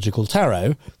astrological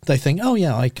tarot, they think, oh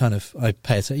yeah, I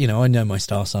pay attention, I know my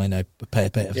star sign, I pay a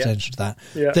bit of attention to that.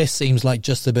 Yeah. This seems like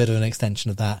just a bit of an extension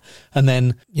of that. And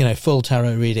then, full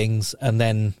tarot readings, and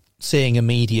then seeing a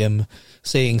medium,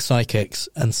 seeing psychics,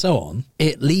 and so on.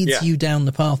 It leads you down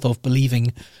the path of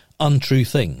believing untrue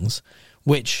things,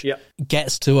 which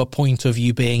gets to a point of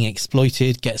you being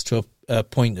exploited, gets to a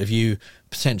point of you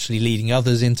potentially leading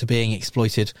others into being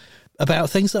exploited about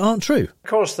things that aren't true. Of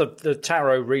course, the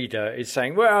tarot reader is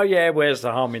saying, well, yeah, where's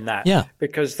the harm in that? Yeah.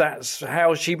 Because that's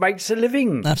how she makes a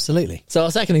living. Absolutely. So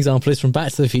our second example is from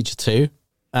Back to the Future 2,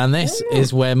 and this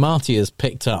is where Marty has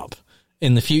picked up,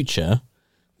 in the future,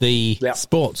 the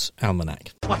sports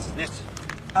almanac. What's this?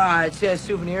 It's a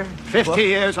souvenir. 50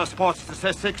 years of sports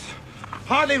statistics.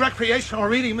 Hardly recreational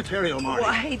reading material, Marty.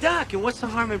 Well, hey, Doc, and what's the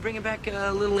harm in bringing back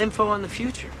a little info on the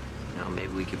future?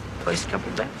 Maybe we could place a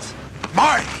couple bets.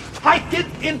 Marty, I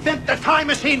didn't invent the time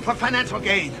machine for financial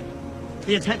gain.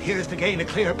 The intent here is to gain a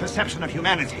clear perception of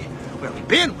humanity. Where we've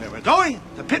been, where we're going,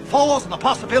 the pitfalls and the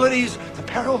possibilities, the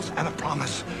perils and the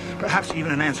promise. Perhaps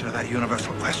even an answer to that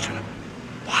universal question.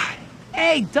 Why?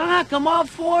 Hey, Doc, I'm all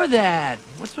for that.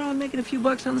 What's wrong with making a few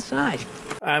bucks on the side?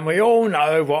 And we all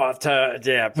know what,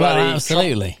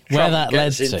 absolutely. Trump where that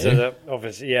led to, to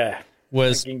obviously,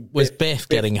 was Biff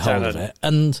getting hold of it.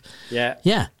 And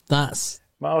that's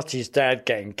Marty's dad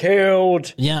getting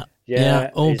killed.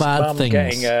 All his bad mum things.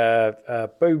 Getting a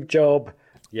boob job.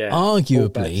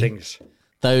 Arguably,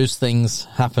 those things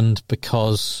happened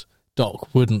because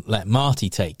Doc wouldn't let Marty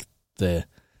take the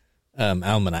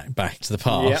almanac back to the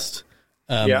past.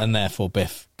 And therefore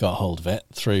Biff got hold of it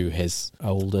through his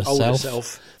older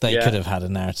self. They could have had a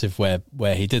narrative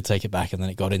where he did take it back and then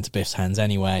it got into Biff's hands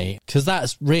anyway, because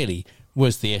that's really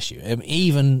was the issue.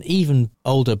 Even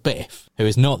older Biff, who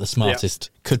is not the smartest,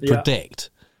 could predict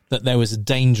that there was a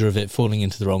danger of it falling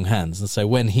into the wrong hands. And so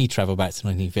when he travelled back to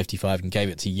 1955 and gave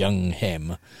it to young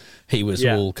him, he was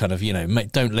all kind of,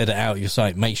 don't let it out of your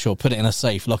sight, make sure, put it in a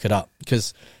safe, lock it up,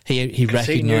 because he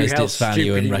recognised its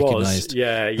value and recognised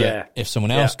that if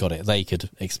someone else got it, they could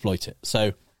exploit it.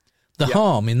 So the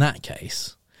harm in that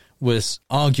case was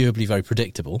arguably very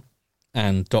predictable,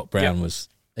 and Doc Brown was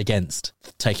against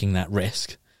taking that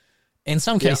risk. In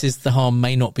some cases, the harm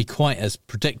may not be quite as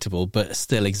predictable, but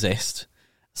still exist,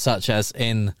 such as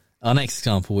in our next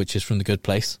example, which is from The Good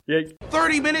Place.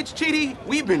 30 minutes, Chidi?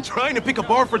 We've been trying to pick a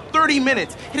bar for 30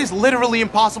 minutes. It is literally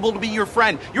impossible to be your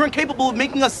friend. You're incapable of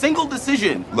making a single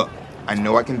decision. Look, I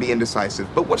know I can be indecisive,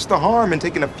 but what's the harm in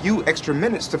taking a few extra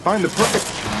minutes to find the perfect...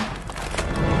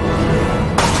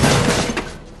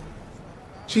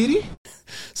 Chidi?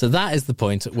 So that is the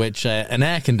point at which an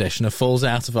air conditioner falls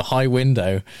out of a high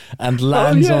window and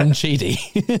lands on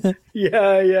Chidi.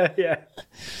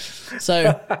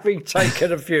 So having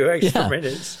taken a few extra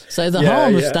minutes. So the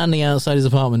harm of standing outside his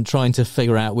apartment trying to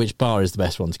figure out which bar is the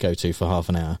best one to go to for half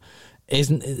an hour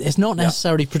it's not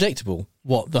necessarily predictable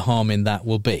what the harm in that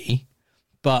will be,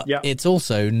 but it's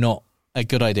also not a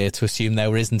good idea to assume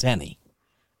there isn't any.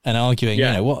 And arguing,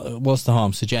 what's the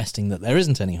harm, suggesting that there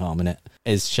isn't any harm in it,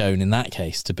 is shown in that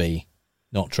case to be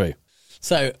not true.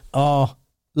 So our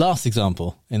last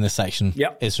example in this section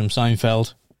is from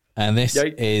Seinfeld, and this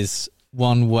is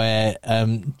one where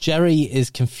Jerry is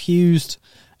confused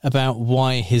about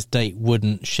why his date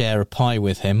wouldn't share a pie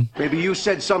with him. Maybe you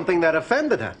said something that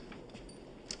offended her.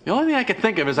 The only thing I could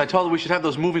think of is I told her we should have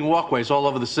those moving walkways all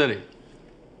over the city.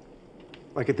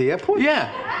 Like at the airport?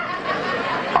 Yeah.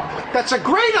 That's a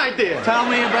great idea. Tell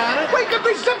me about it. We could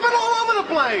be zipping all over the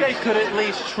place. They could at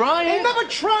least try it. They never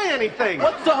try anything.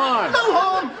 What's the harm? No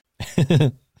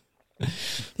harm.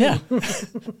 Yeah.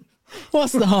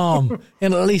 What's the harm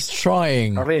in at least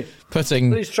trying? I mean,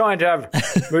 putting at least trying to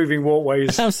have moving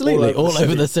walkways. Absolutely, all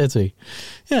over the city.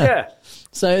 Yeah.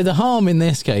 So the harm in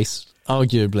this case,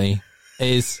 arguably,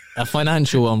 is a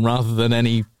financial one rather than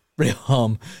any real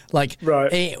harm. Like,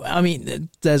 I mean,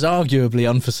 there's arguably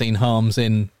unforeseen harms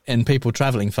in people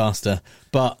travelling faster,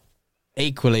 but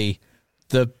equally,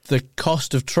 the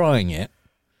cost of trying it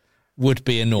would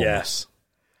be enormous.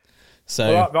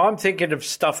 So I'm thinking of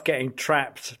stuff getting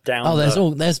trapped down. Oh, there's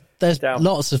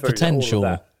lots of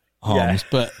potential harms,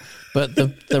 but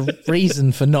the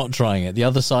reason for not trying it, the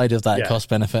other side of that cost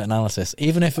benefit analysis,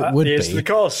 even if it would be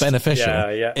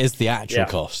beneficial, is the actual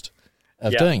cost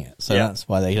of doing it. So that's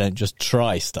why they don't just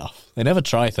try stuff. They never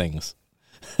try things.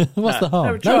 What's the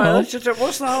harm?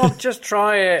 What's the harm? Just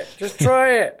try it. Just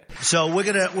try it. So we're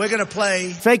gonna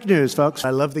play fake news, folks.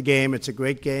 I love the game. It's a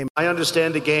great game. I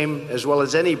understand the game as well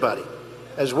as anybody.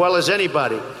 as well as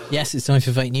anybody. Yes, it's time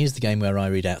for Fake News, the game where I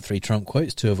read out 3 Trump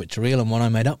quotes, 2 of which are real and 1 I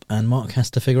made up, and Mark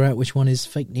has to figure out which one is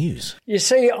fake news. You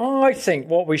see, I think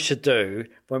what we should do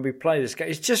when we play this game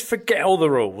is just forget all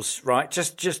the rules, right?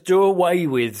 Just do away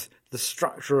with the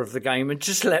structure of the game and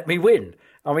just let me win.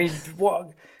 I mean,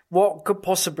 what could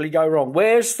possibly go wrong?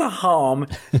 Where's the harm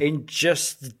in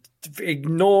just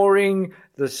ignoring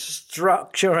the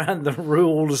structure and the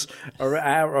rules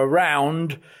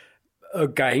around a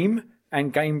game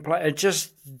and gameplay, and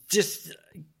just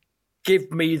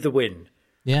give me the win?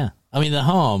 Yeah. I mean, the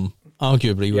harm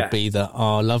arguably would be that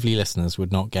our lovely listeners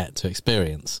would not get to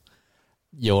experience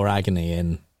your agony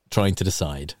in trying to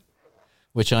decide,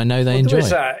 which I know they enjoy.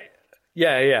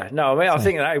 Yeah. No, I mean, I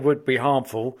think that would be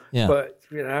harmful, but,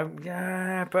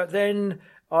 but then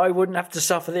I wouldn't have to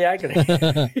suffer the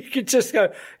agony. You could just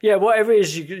go, whatever it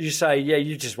is you say,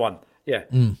 you just won. Yeah,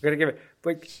 we're going to give it.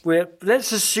 But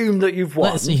let's assume that you've won.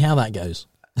 Let's see how that goes.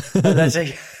 Let's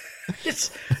see.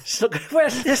 Let's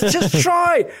just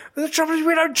try. The trouble is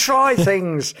we don't try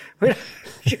things.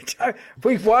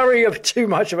 We worry too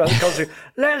much about the consequences.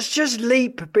 Let's just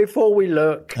leap before we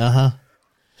look. Yeah.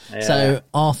 So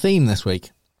our theme this week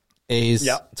is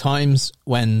times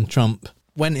when Trump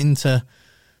went into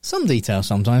some detail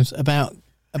sometimes about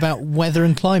weather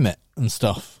and climate and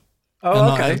stuff.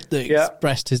 Oh, and okay.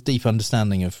 Expressed his deep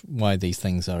understanding of why these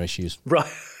things are issues. Right.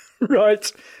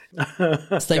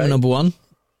 Statement number 1.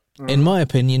 In my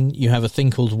opinion, you have a thing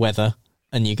called weather,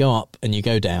 and you go up and you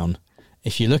go down.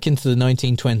 If you look into the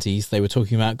 1920s, they were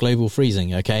talking about global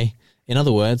freezing, okay? In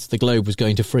other words, the globe was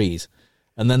going to freeze.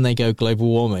 And then they go global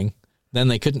warming. Then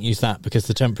they couldn't use that because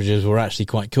the temperatures were actually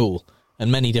quite cool,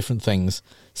 and many different things,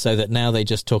 so that now they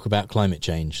just talk about climate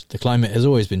change. The climate has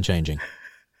always been changing.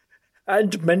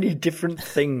 And many different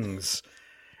things.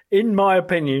 In my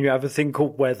opinion, you have a thing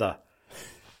called weather.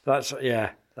 That's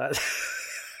like,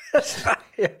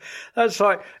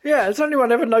 has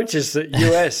anyone ever noticed that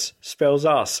US spells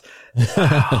us?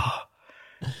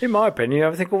 In my opinion, you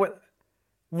have a thing called weather.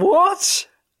 What?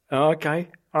 Okay.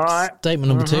 All right. Statement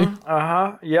number 2.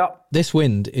 Yep. This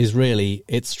wind is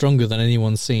it's stronger than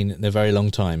anyone's seen in a very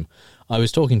long time. I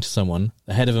was talking to someone,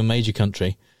 the head of a major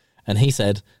country, and he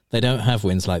said they don't have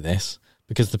winds like this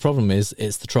because the problem is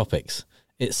it's the tropics.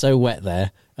 It's so wet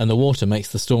there, and the water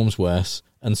makes the storms worse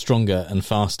and stronger and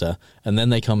faster, and then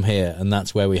they come here, and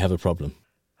that's where we have a problem.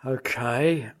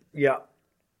 Okay. Yeah.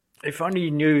 If only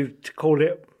you knew to call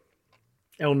it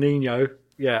El Nino.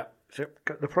 Yeah. So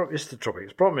the problem is the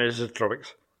tropics. Problem is the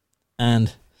tropics.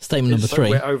 And statement number 3.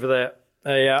 Wet over there.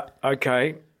 Yeah.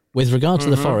 Okay. With regard to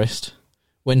the forest,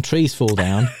 when trees fall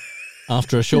down,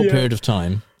 after a short period of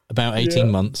time, about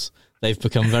 18 months, they've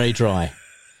become very dry.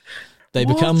 They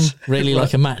become really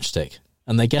like a matchstick,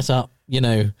 and they get up,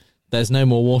 there's no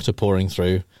more water pouring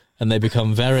through, and they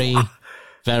become very,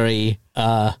 very,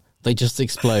 they just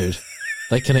explode.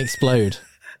 They can explode.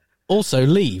 Also,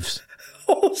 leaves.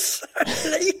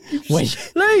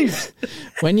 Leaves.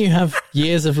 When you have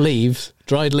years of leaves,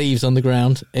 dried leaves on the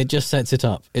ground, it just sets it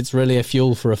up. It's really a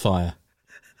fuel for a fire.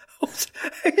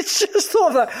 It's just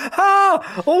thought that.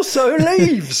 Also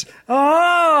leaves.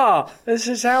 This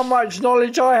is how much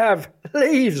knowledge I have.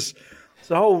 Leaves. It's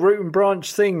the whole root and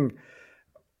branch thing.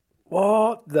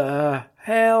 What the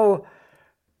hell?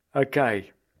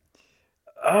 Okay.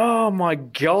 Oh my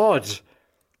God.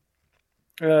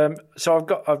 So I've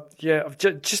got,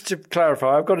 just to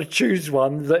clarify, I've got to choose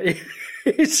one that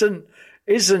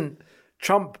isn't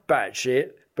Trump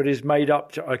batshit, but is made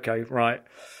up. Okay, right.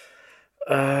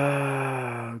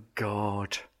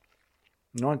 God.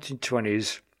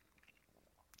 1920s.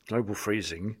 Global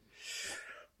freezing.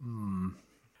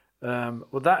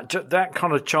 Well, that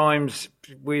kind of chimes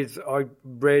with. I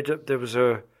read there was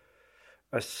a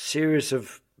series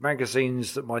of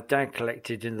magazines that my dad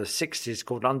collected in the 60s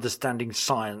called Understanding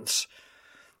Science,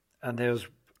 and there was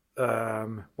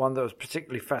one that was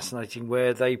particularly fascinating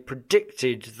where they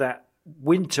predicted that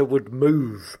winter would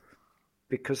move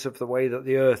because of the way that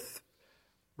the Earth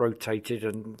rotated,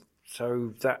 and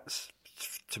so that's,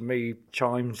 to me,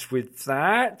 chimes with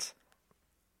that.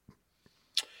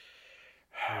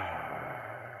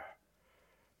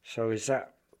 So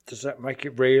does that make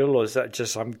it real, or is that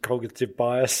just some cognitive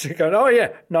bias? Going, oh yeah,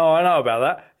 no, I know about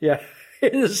that. Yeah,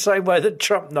 in the same way that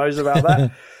Trump knows about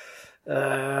that.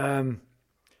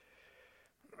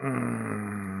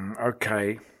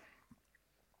 Okay.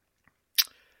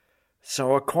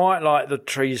 So I quite like the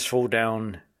trees fall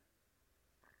down.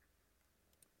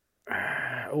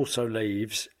 Also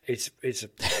leaves. It's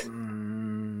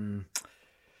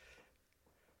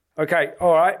okay.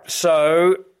 All right.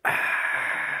 So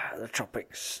the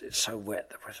tropics. It's so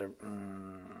wet.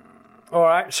 All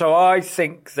right, so I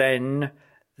think then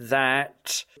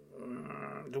that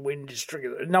the wind is tricky.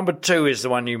 Number 2 is the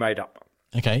one you made up.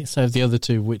 Okay, so the other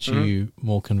two, which are you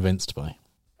more convinced by?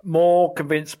 More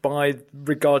convinced by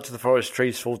regard to the forest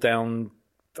trees fall down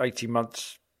 18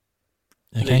 months.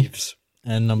 Okay. Leaves.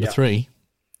 And number 3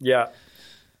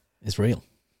 is real.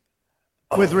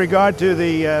 With regard to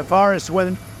the forest,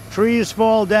 when trees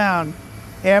fall down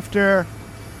after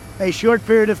a short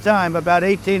period of time, about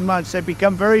 18 months, they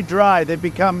become very dry. They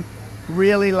become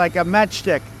really like a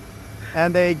matchstick.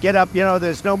 And they get up,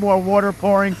 there's no more water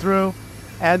pouring through.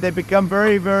 And they become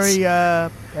very, very,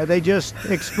 they just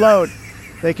explode.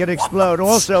 They can explode.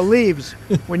 Also, leaves.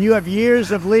 When you have years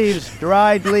of leaves,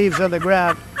 dried leaves on the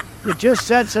ground, it just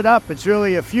sets it up. It's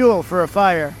really a fuel for a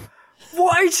fire.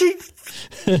 Why is he...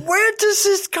 Where does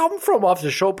this come from after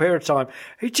a short period of time?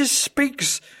 He just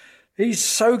speaks. He's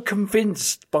so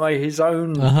convinced by his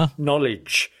own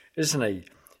knowledge, isn't he?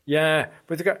 Yeah.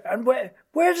 And where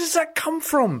does that come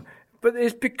from? But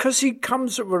it's because he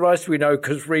comes, well, as we know,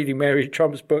 because reading Mary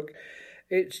Trump's book,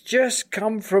 it's just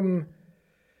come from...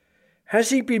 Has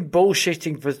he been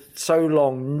bullshitting for so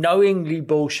long, knowingly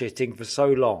bullshitting for so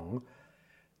long,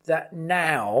 that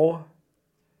now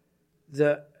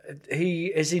that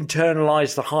he has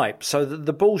internalized the hype, so that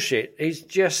the bullshit is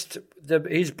just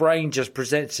his brain just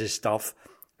presents his stuff,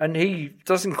 and he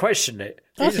doesn't question it.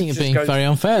 I think you're being very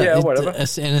unfair,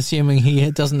 in assuming he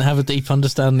doesn't have a deep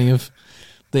understanding of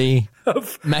the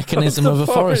mechanism of a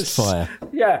forest fire.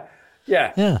 Yeah.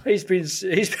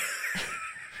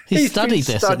 He's studied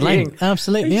this at length.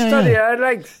 Absolutely, He's studied it at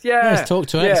length. Yeah, he's talked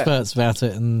to experts about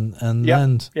it and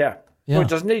learned. Yeah. Well, he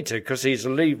doesn't need to because he's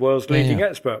the world's leading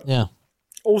expert. Yeah.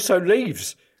 Also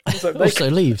leaves.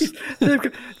 Leaves.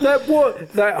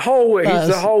 The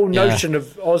whole notion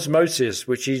of osmosis,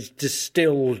 which he's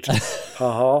distilled,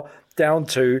 down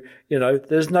to,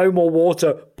 there's no more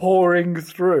water pouring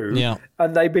through,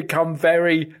 and they become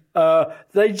very.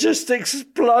 They just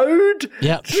explode.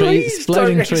 Yeah,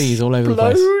 exploding trees all over the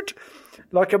place.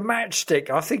 Like a matchstick.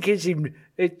 I think it's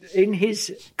in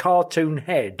his cartoon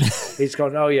head. He's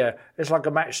gone, oh yeah, it's like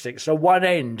a matchstick. So one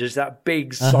end is that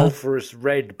big sulphurous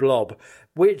red blob,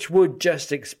 which would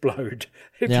just explode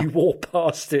if you walk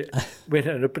past it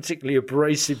in a particularly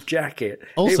abrasive jacket.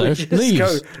 Also, it would just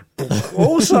leaves.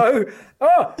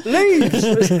 Leaves.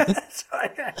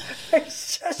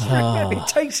 It's just he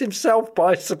takes himself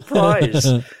by surprise.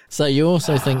 So you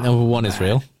also think number 1 is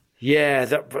real? Yeah,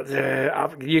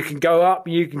 you can go up,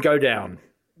 you can go down,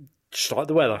 just like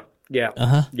the weather.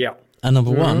 Yeah, yeah. And number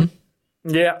 1,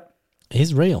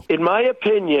 is real. In my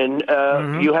opinion,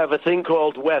 you have a thing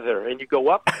called weather, and you go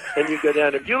up and you go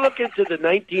down. If you look into the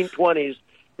 1920s,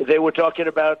 they were talking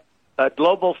about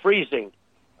global freezing.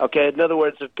 Okay, in other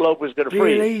words, the globe was going to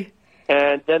freeze. Really?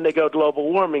 And then they go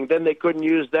global warming. Then they couldn't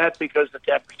use that because the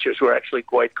temperatures were actually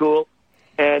quite cool.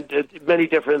 And many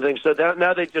different things. So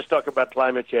now they just talk about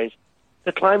climate change.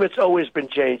 The climate's always been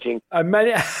changing. And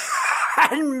many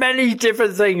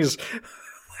different things.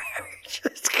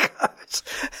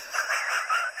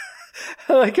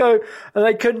 And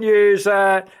they couldn't use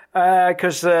that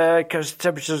because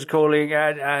temperatures are cooling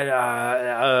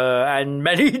and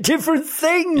many different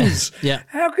things. Yeah.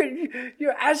 How can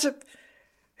you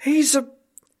he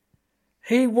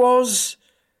was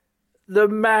the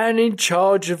man in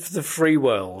charge of the free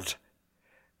world,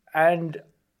 and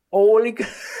all he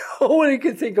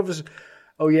could think of was,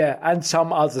 and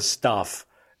some other stuff,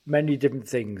 many different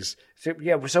things. So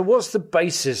what's the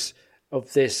basis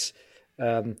of this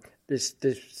this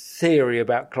theory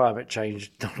about climate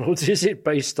change, Donald? Is it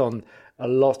based on a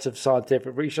lot of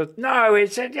scientific research? No,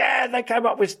 it said they came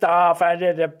up with stuff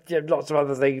and lots of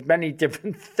other things, many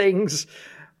different things.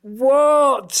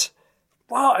 What?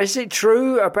 Is it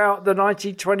true about the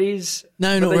 1920s?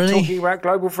 No, not really. Talking about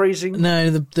global freezing? No,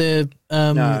 the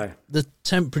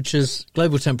temperatures,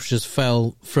 global temperatures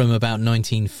fell from about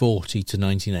 1940 to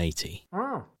 1980.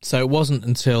 Oh. So it wasn't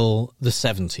until the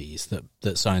 70s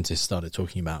that scientists started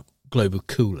talking about global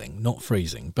cooling, not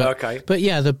freezing. But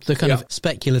the kind of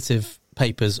speculative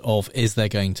papers of is there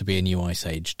going to be a new ice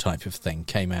age type of thing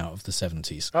came out of the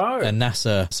 70s. Oh. A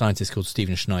NASA scientist called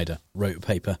Stephen Schneider wrote a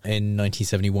paper in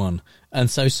 1971, and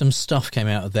so some stuff came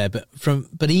out of there.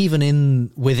 But even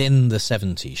within the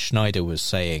 70s, Schneider was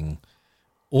saying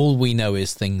all we know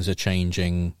is things are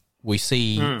changing. We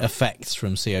see effects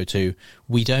from CO2.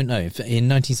 We don't know. In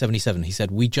 1977, he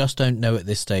said, we just don't know at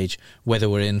this stage whether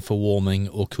we're in for warming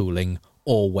or cooling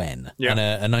or when. Yeah. And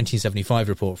a 1975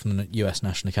 report from the US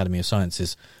National Academy of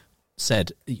Sciences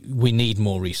said we need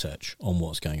more research on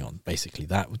what's going on. Basically,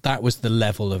 that was the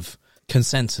level of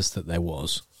consensus that there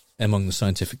was among the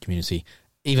scientific community,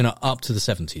 even up to the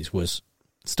 70s, was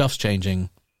stuff's changing.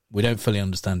 We don't fully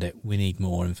understand it. We need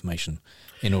more information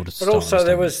in order to start. But also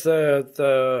there was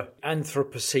the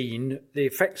Anthropocene. The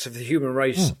effects of the human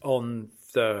race on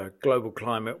the global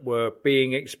climate were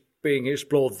being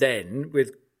explored then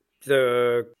with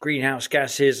the greenhouse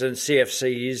gases and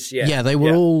CFCs. Yeah, they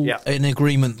were all in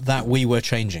agreement that we were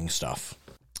changing stuff.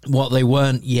 What they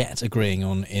weren't yet agreeing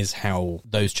on is how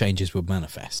those changes would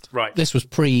manifest. Right. This was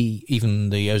pre even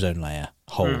the ozone layer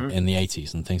hole in the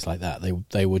 80s and things like that.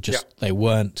 They were just they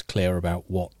weren't clear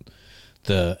about what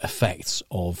the effects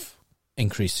of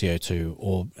increased CO2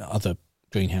 or other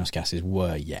greenhouse gases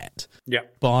were yet. Yeah.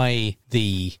 By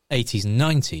the 80s and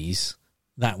 90s,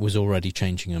 that was already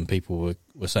changing, and people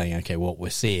were saying, okay, what we're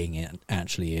seeing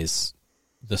actually is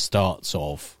the starts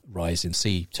of rise in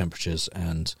sea temperatures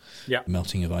and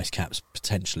melting of ice caps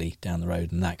potentially down the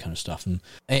road and that kind of stuff. And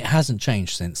it hasn't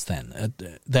changed since then.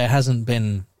 There hasn't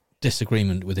been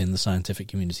disagreement within the scientific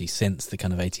community since the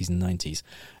kind of 80s and 90s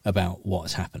about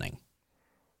what's happening.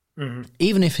 Mm-hmm.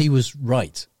 Even if he was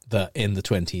right that in the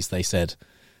 20s they said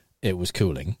it was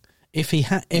cooling, if they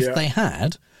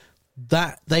had,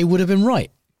 that they would have been right.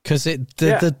 Because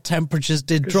the temperatures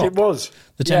did drop. It was.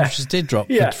 The temperatures did drop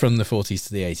from the 40s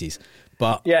to the 80s.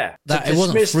 But that it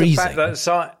wasn't freezing. The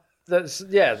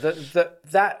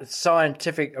fact that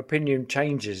scientific opinion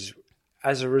changes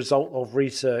as a result of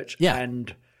research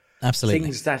and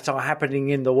things that are happening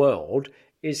in the world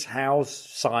is how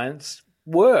science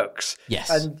works.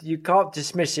 Yes. And you can't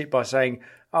dismiss it by saying,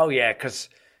 oh, yeah, because,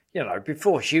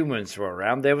 before humans were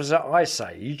around, there was an ice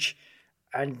age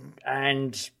and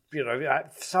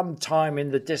at some time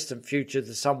in the distant future,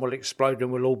 the sun will explode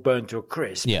and we'll all burn to a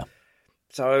crisp. Yeah.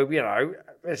 So,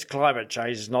 it's climate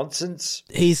change nonsense.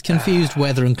 He's confused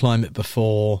weather and climate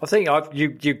before. I think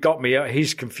you got me.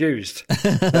 He's confused.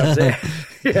 That's it.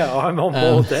 Yeah, I'm on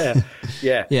board there.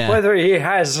 Yeah. Weather he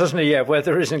has, doesn't he? Yeah,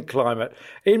 weather isn't climate.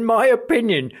 In my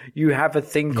opinion, you have a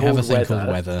thing called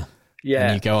weather. Yeah.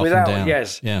 And you go up and down.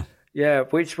 Yes. Yeah. Yeah,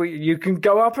 you can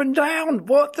go up and down.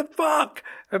 What the fuck?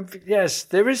 Yes,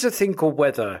 there is a thing called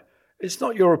weather. It's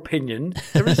not your opinion.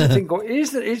 There is a thing called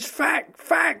it's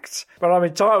facts. But I'm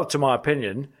entitled to my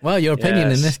opinion. Well, your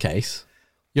opinion in this case,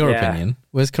 opinion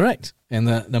was correct. And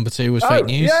that number 2 was fake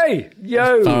news. Yay!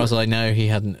 Yo! As far as I know, he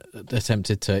hadn't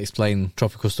attempted to explain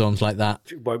tropical storms like that.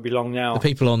 It won't be long now. The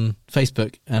people on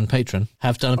Facebook and Patreon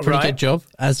have done a pretty good job,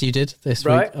 as you did this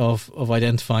week, of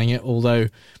identifying it, although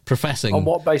professing on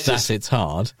what basis? That it's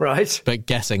hard. Right. But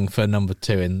guessing for number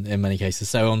 2 in many cases.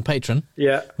 So on Patreon,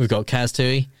 we've got Kaz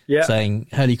Tui saying,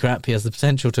 holy crap, he has the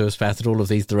potential to have spouted all of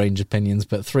these deranged opinions,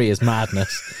 but 3 is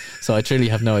madness. So I truly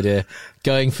have no idea.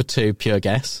 Going for 2, pure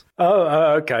guess.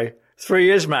 Oh, okay.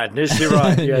 3 is madness, you're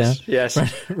right, yes.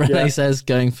 Renee says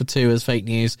going for 2 as fake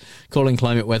news, calling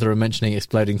climate weather and mentioning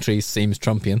exploding trees seems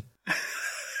Trumpian.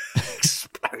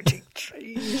 Exploding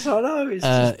trees, I know, it's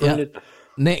just brilliant.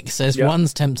 Nick says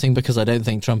one's tempting because I don't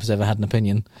think Trump has ever had an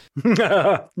opinion.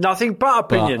 Nothing but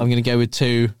opinion. But I'm going to go with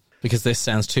 2 because this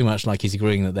sounds too much like he's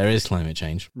agreeing that there is climate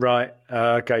change. Right,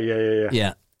 okay,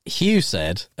 yeah. Hugh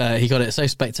said he got it so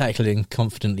spectacularly and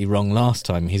confidently wrong last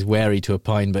time, he's wary to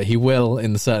opine, but he will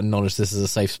in the certain knowledge this is a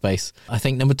safe space. I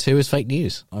think number 2 is fake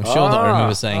news. I'm sure that I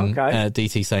remember saying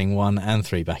DT saying 1 and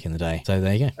 3 back in the day. So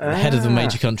there you go. The head of the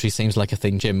major country seems like a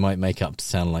thing Jim might make up to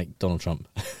sound like Donald Trump.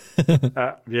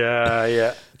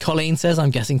 Yeah. Colleen says, I'm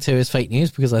guessing 2 is fake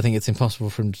news because I think it's impossible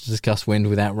for him to discuss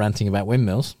wind without ranting about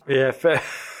windmills. Yeah,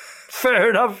 fair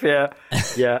enough, yeah.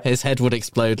 His head would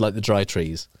explode like the dry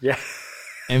trees. Yeah.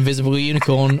 Invisible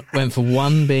Unicorn went for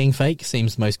 1 being fake,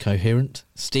 seems most coherent.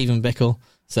 Stephen Bickle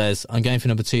says, I'm going for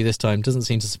number 2 this time, doesn't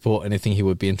seem to support anything he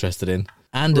would be interested in.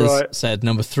 Anders said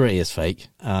number 3 is fake,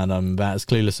 and I'm about as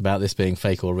clueless about this being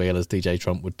fake or real as DJ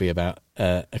Trump would be about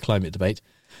a climate debate.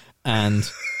 And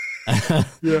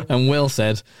and Will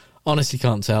said, honestly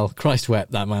can't tell, Christ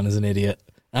wept, that man is an idiot.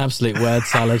 Absolute word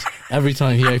salad every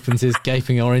time he opens his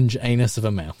gaping orange anus of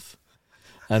a mouth.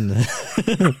 And...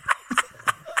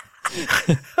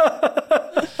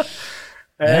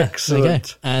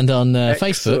 Excellent. And on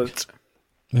Facebook,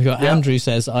 we've got Andrew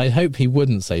says, I hope he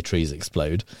wouldn't say trees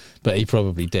explode, but he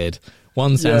probably did.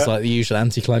 1 sounds like the usual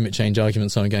anti-climate change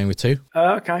argument, so I'm going with 2.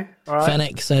 Okay, all right.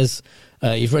 Fennec says,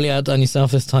 you've really outdone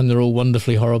yourself this time. They're all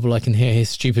wonderfully horrible. I can hear his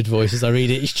stupid voice as I read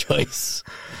each choice.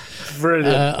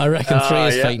 Brilliant. I reckon 3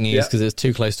 is fake news because it's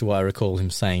too close to what I recall him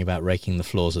saying about raking the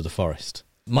floors of the forest.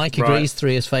 Mike agrees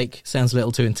 3 is fake. Sounds a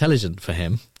little too intelligent for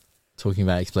him. Talking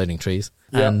about exploding trees.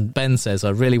 Yep. And Ben says,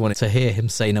 I really wanted to hear him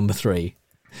say number 3,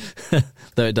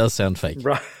 though it does sound fake.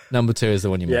 Right. Number 2 is the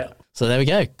one you made up. So there we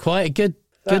go. Quite a good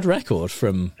Good record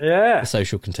from the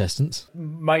social contestants.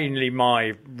 Mainly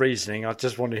my reasoning. I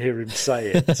just want to hear him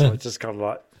say it. So I just kind of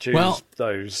like choose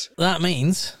those. That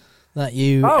means that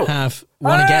you have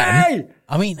won again.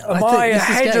 I mean, am I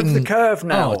ahead of the curve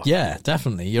now? Oh, yeah,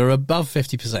 definitely. You're above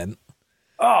 50%.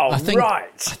 Oh, I think, right.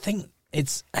 I think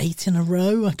it's 8 in a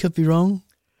row. I could be wrong.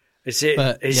 Is it?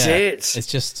 But, is it? It's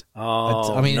just.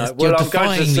 Oh, I mean, no. you're I'm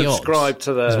going to subscribe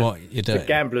to the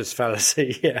gambler's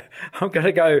fallacy. Yeah, I'm going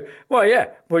to go. Well, yeah,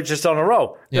 we're just on a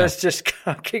roll. Yeah. Let's just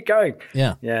keep going.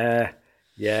 Yeah,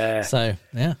 yeah. So,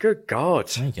 yeah. Good God!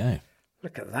 There you go.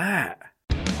 Look at that.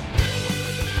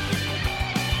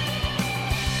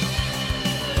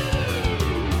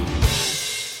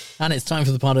 And it's time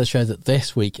for the part of the show that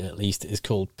this week, at least, is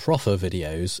called "Proffer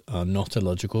Videos Are Not a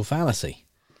Logical Fallacy,"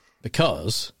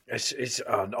 because it's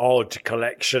an odd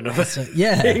collection of things,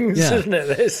 yeah. isn't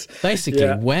it? This basically,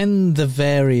 when the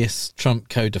various Trump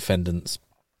co-defendants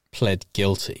pled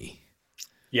guilty,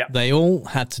 they all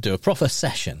had to do a proffer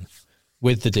session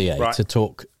with the DA to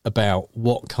talk about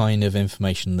what kind of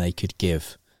information they could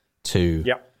give to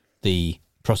the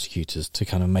prosecutors to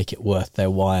kind of make it worth their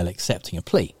while accepting a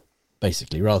plea,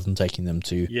 basically, rather than taking them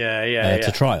to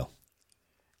to trial.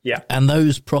 Yeah. And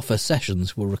those proffer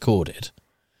sessions were recorded.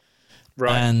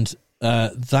 Right. And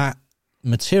that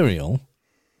material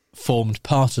formed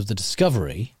part of the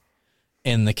discovery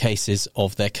in the cases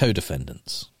of their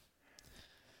co-defendants.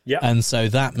 Yeah. And so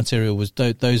that material was,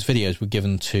 those videos were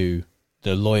given to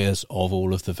the lawyers of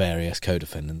all of the various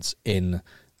co-defendants in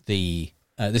the,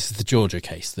 this is the Georgia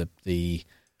case, the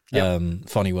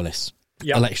Fonnie Willis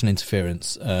election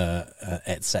interference,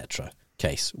 etc.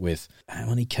 case with how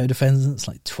many co-defendants?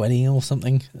 Like 20 or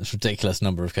something? It's a ridiculous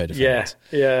number of co-defendants.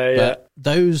 Yeah. But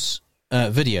those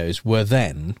videos were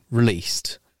then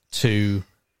released to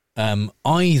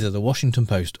either the Washington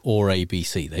Post or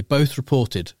ABC. They both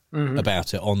reported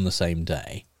about it on the same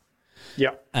day.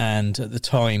 Yeah. And at the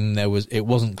time, it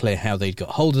wasn't clear how they'd got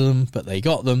hold of them, but they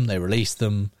got them, they released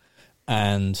them,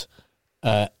 and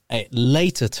it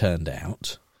later turned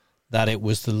out that it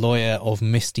was the lawyer of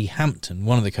Misty Hampton,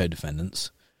 one of the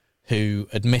co-defendants, who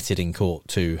admitted in court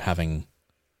to having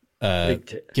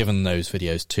given those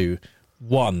videos to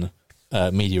one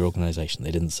media organisation.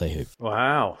 They didn't say who.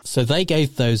 Wow. So they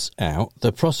gave those out.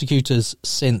 The prosecutors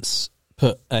since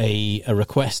put a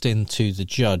request into the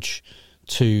judge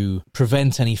to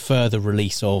prevent any further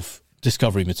release of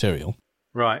discovery material.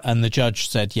 Right. And the judge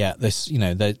said,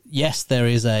 yes, there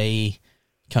is a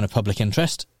kind of public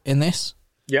interest in this.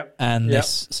 Yep. And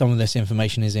some of this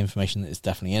information is information that is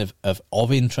definitely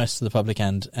of interest to the public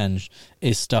and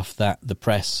is stuff that the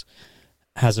press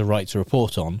has a right to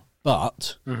report on.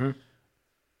 But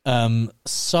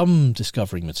some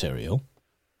discovery material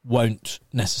won't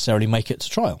necessarily make it to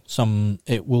trial. Some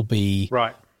it will be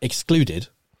excluded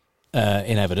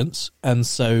in evidence, and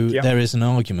so there is an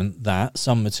argument that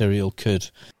some material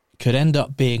could end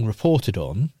up being reported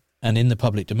on and in the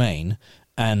public domain,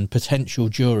 and potential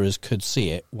jurors could see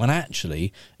it when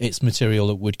actually it's material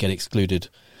that would get excluded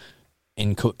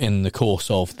in the course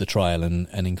of the trial and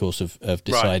in course of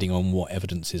deciding on what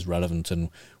evidence is relevant and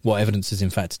what evidence is in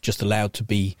fact just allowed to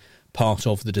be part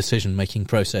of the decision-making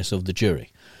process of the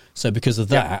jury. So because of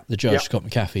that, the judge, Scott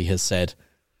McAfee, has said,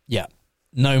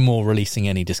 no more releasing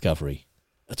any discovery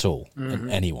at all,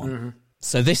 anyone.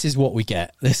 So this is what we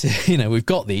get. This is, we've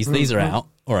got these are out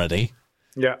already.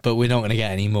 Yeah. But we're not going to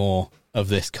get any more of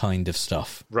this kind of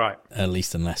stuff. Right. At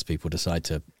least unless people decide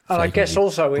to and I guess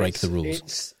also break the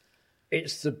rules.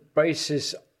 It's the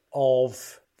basis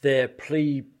of their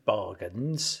plea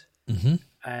bargains,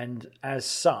 and as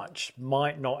such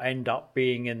might not end up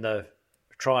being in the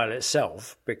trial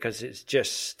itself, because it's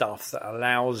just stuff that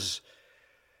allows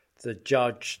the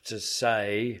judge to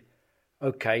say,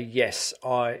 okay, yes,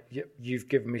 you've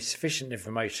given me sufficient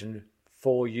information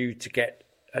for you to get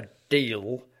a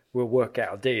deal. We'll work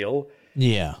out a deal.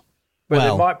 Yeah. But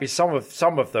there might be some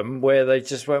of them where they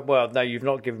just went, well, no, you've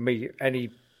not given me any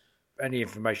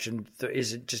information that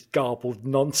isn't just garbled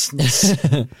nonsense.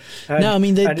 No, I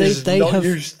mean they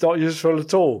have not useful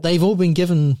at all. They've all been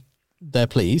given their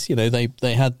pleas.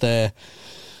 They had their,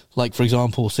 like for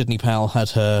example, Sidney Powell had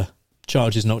her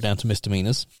charges knocked down to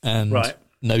misdemeanors and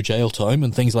no jail time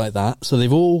and things like that. So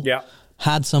they've all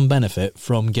had some benefit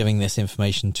from giving this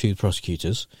information to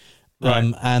prosecutors.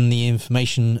 And the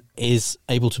information is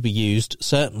able to be used,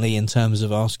 certainly in terms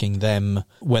of asking them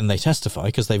when they testify,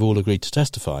 because they've all agreed to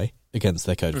testify against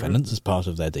their co-defendants as part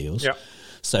of their deals. Yep.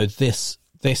 So this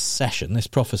session, this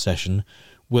proffer session,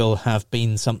 will have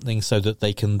been something so that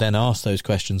they can then ask those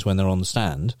questions when they're on the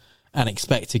stand and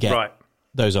expect to get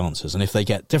those answers. And if they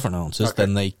get different answers,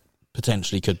 then they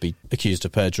potentially could be accused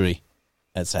of perjury,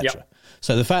 etc. Yep.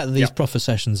 So the fact that these proffer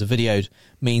sessions are videoed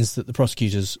means that the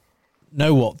prosecutors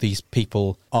know what these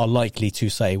people are likely to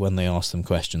say when they ask them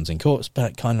questions in courts,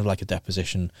 but kind of like a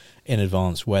deposition in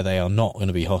advance where they are not going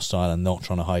to be hostile and not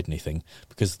trying to hide anything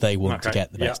because they want to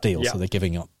get the best deal, so they're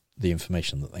giving up the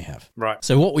information that they have. Right.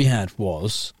 So what we had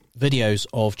was videos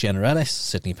of Jenna Ellis,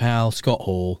 Sidney Powell, Scott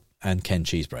Hall, and Ken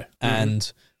Chesebro.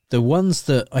 And the ones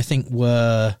that I think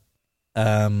were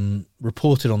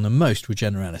reported on the most were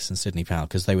Jenna Ellis and Sidney Powell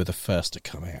because they were the first to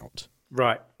come out.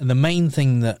 Right. And the main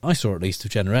thing that I saw, at least,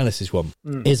 of Jenna Ellis's one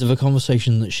is of a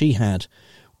conversation that she had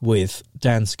with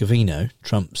Dan Scavino,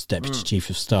 Trump's deputy chief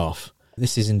of staff.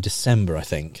 This is in December, I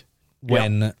think,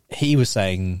 when he was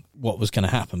saying what was going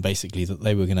to happen, basically, that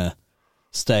they were going to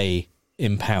stay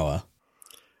in power.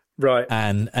 Right.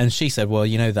 And she said, well,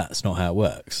 that's not how it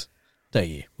works, don't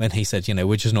you? When he said,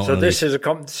 we're just not. So this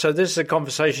is a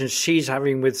conversation she's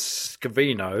having with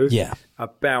Scavino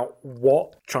about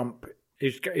what Trump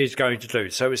is going to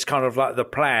do. So it's kind of like the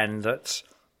plan that's...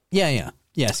 Yeah.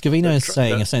 Scavino is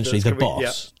saying essentially the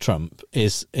boss, Trump,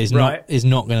 is not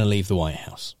going to leave the White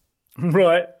House.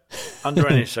 Right. Under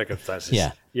any circumstances.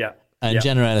 Yeah. And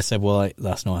Jenna Ellis said, well,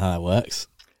 that's not how it works.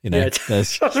 It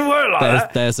doesn't work like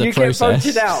that. There's a you process.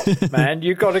 You get voted out, man.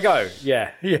 You've got to go.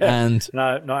 Yeah. And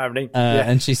no, not happening.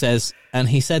 And she says, and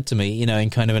he said to me, in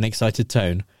kind of an excited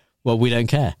tone, well, we don't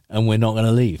care, and we're not going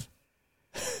to leave.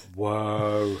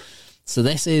 Whoa. So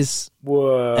this is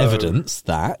evidence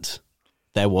that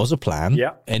there was a plan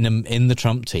in the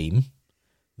Trump team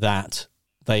that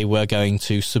they were going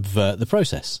to subvert the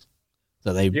process.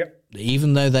 That they,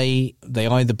 even though they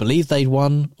either believed they'd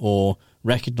won or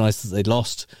recognised that they'd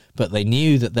lost, but they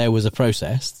knew that there was a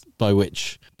process by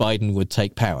which Biden would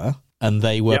take power, and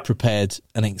they were prepared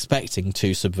and expecting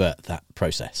to subvert that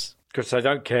process. Because they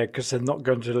don't care, because they're not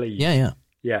going to leave.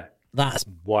 Yeah. That's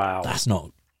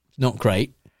not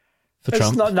great. For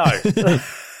Trump.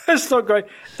 It's not great.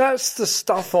 That's the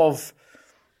stuff of,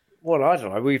 I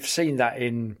don't know. We've seen that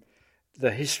in the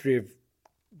history of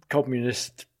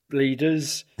communist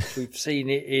leaders. We've seen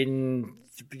it in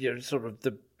sort of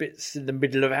the bits in the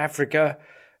middle of Africa,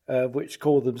 which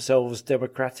call themselves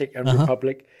democratic and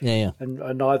republic. Yeah.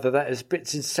 And either that is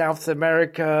bits in South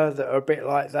America that are a bit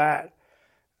like that.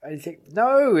 And you think,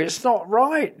 no, it's not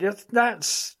right.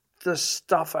 That's the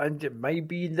stuff, and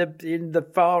maybe in the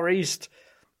Far East,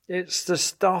 it's the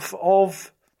stuff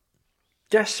of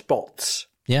despots.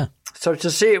 Yeah. So to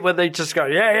see it when they just go,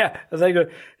 and they go,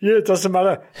 it doesn't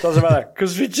matter,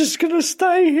 because we're just going to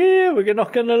stay here. We're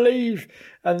not going to leave,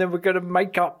 and then we're going to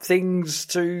make up things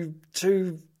to.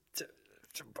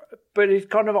 But it's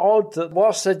kind of odd that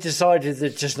whilst they decided they're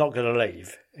just not going to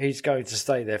leave, he's going to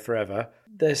stay there forever.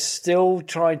 They're still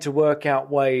trying to work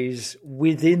out ways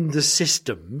within the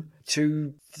system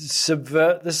to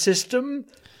subvert the system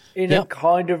in a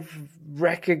kind of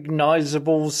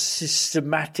recognisable,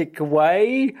 systematic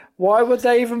way. Why would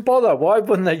they even bother? Why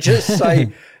wouldn't they just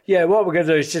say, what we're going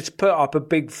to do is just put up a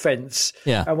big fence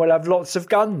and we'll have lots of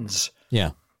guns.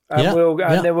 Yeah. And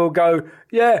then we'll go,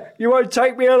 you won't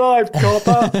take me alive,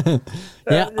 copper.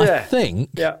 I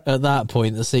think at that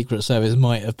point the Secret Service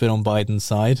might have been on Biden's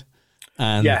side.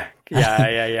 And, and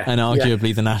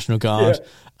arguably the National Guard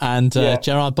and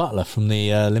Gerard Butler from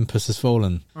the Olympus Has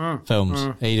Fallen films.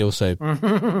 He'd also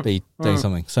be doing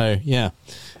something. So,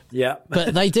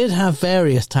 but they did have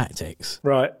various tactics.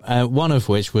 Right. One of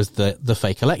which was the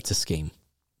fake elector scheme,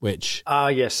 which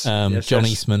John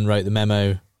Eastman wrote the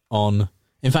memo on.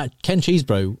 In fact, Ken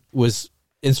Chesebro was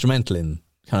instrumental in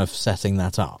kind of setting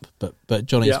that up. But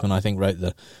John Eastman, I think, wrote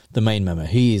the main memo.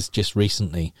 He's just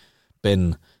recently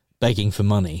been begging for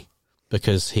money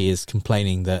because he is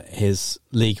complaining that his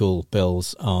legal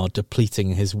bills are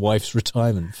depleting his wife's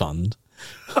retirement fund.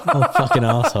 Oh, fucking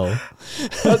asshole.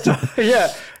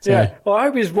 Well, I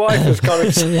hope his wife was kind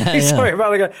of sorry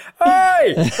about it.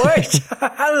 Hey, wait,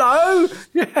 hello.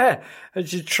 And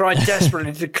she tried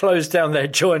desperately to close down their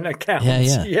joint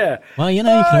accounts. Yeah. Well, you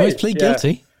can always plead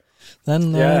guilty.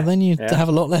 Then you have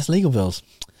a lot less legal bills.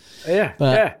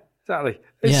 Exactly.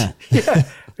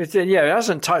 It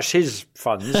hasn't touched his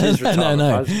funds. His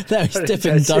retirement funds. No, he's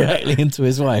dipping directly into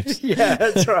his wife's.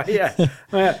 That's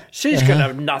right. She's going to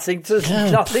have nothing to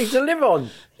live on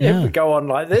if we go on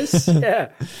like this.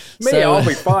 I'll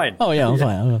be fine. Oh yeah, I'm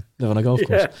fine. I'll live on a golf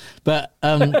course. But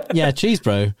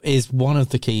Chesebro is one of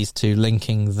the keys to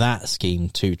linking that scheme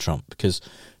to Trump, because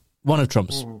one of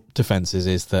Trump's defences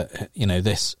is that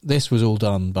this was all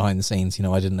done behind the scenes.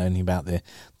 I didn't know anything about the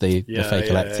fake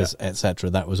electors,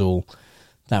 etc. That was all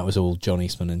John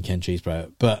Eastman and Ken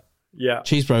Chesebro. But Yeah.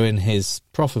 Cheesebro in his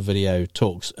proffer video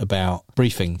talks about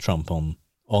briefing Trump on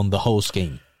the whole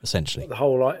scheme, essentially. The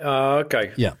whole,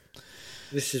 okay. Yeah.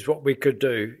 This is what we could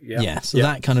do. Yeah. Yeah, so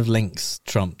that kind of links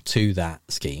Trump to that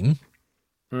scheme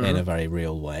in a very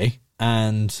real way.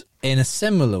 And in a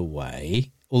similar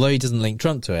way, although he doesn't link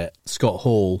Trump to it, Scott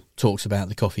Hall talks about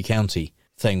the Coffee County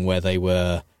thing where they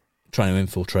were trying to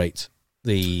infiltrate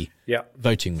the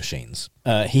voting machines.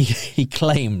 He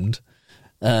claimed,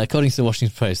 according to the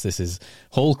Washington Post,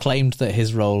 Hall claimed that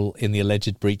his role in the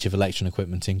alleged breach of election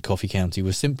equipment in Coffee County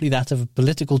was simply that of a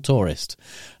political tourist,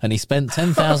 and he spent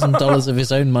 $10,000 of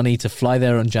his own money to fly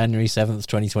there on January 7th,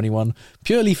 2021,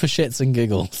 purely for shits and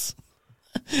giggles.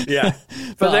 Yeah,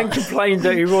 but then complained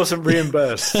that he wasn't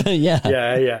reimbursed. Yeah.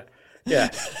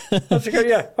 I was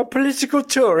going, a political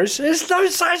tourist? There's no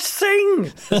such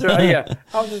thing. So,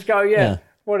 I'll just go,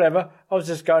 whatever. I'll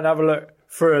just go and have a look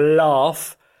for a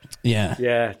laugh. Yeah.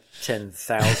 Yeah,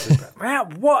 10,000.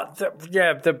 What?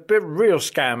 The real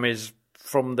scam is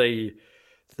from the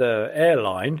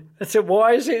airline. I said,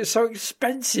 why is it so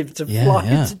expensive to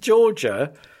fly to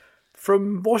Georgia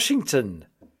from Washington?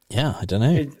 Yeah, I don't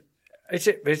know.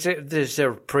 Is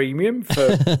there a premium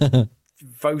for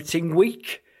voting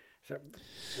week?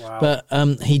 Wow. But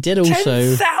he did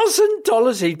also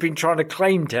 $10,000. He's been trying to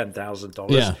claim $10,000.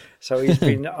 Yeah. So he's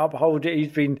been He's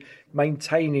been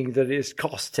maintaining that it's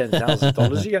cost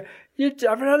 $10,000. You're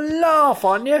having a laugh,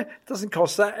 aren't you? It doesn't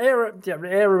cost that.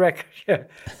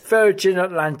 Virgin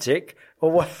Atlantic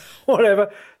or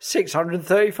whatever,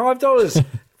 $635.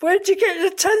 Where'd you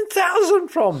get the $10,000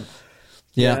 from?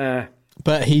 Yeah.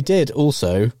 But he did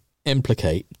also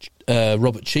implicate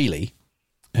Robert Cheeley,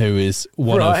 who is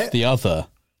one of the other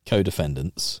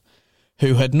co-defendants,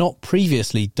 who had not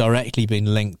previously directly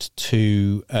been linked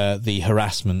to the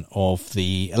harassment of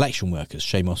the election workers,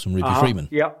 Shea Moss and Ruby Freeman.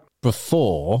 Yep.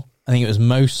 Before, I think it was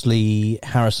mostly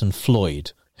Harrison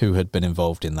Floyd who had been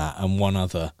involved in that, and one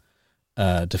other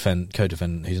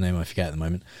co-defendant whose name I forget at the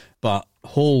moment. But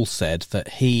Hall said that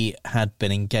he had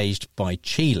been engaged by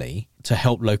Cheeley to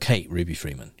help locate Ruby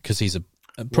Freeman, because he's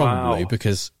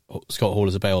because Scott Hall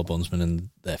is a bail bondsman and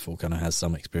therefore kind of has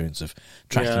some experience of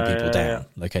tracking people down,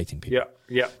 locating people.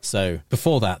 Yeah. So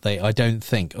before that, I don't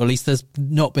think, or at least there's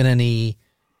not been any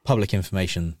public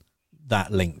information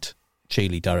that linked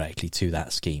Cheeley directly to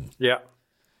that scheme. Yeah.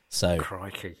 So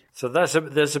crikey. So there's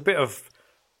a bit of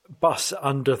bus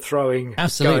underthrowing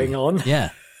going on.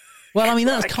 Yeah. Well, I mean,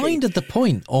 that's kind of the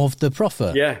point of the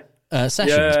proffer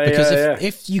sessions, because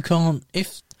if you can't,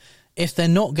 if they're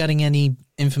not getting any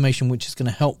information which is going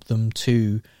to help them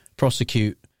to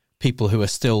prosecute people who are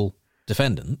still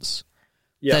defendants,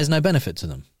 there's no benefit to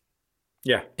them.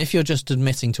 Yeah. If you're just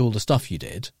admitting to all the stuff you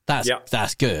did,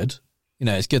 that's good. You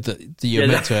know, it's good that you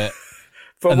admit to it,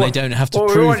 and they don't have to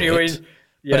prove it.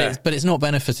 But it's not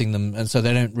benefiting them, and so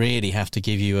they don't really have to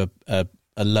give you a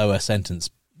lower sentence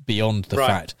beyond the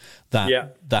fact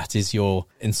that that is your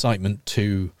incitement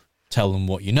to tell them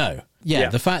what you know. Yeah,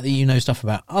 the fact that you know stuff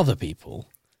about other people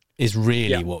is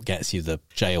really what gets you the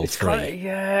jail-free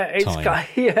time.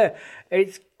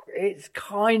 It's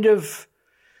kind of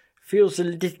feels a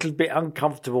little bit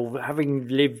uncomfortable having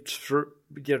lived through,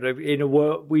 in a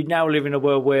world. We now live in a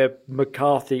world where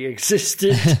McCarthy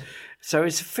existed, so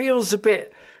it feels a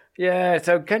bit. Yeah.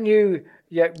 So can you?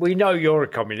 Yeah, we know you're a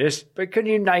communist, but can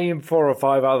you name 4 or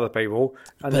 5 other people,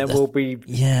 and then we'll be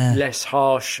less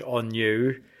harsh on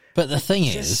you? But the thing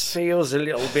is, just feels a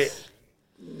little bit.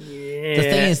 The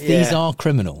thing is, these are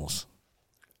criminals,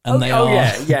 and they are.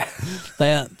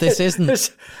 They are. This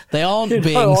isn't. They aren't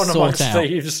being sought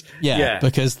out.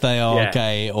 Because they are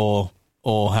gay or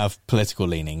have political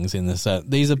leanings in this.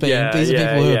 These are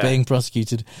people who are being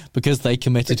prosecuted because they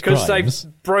committed crimes. Because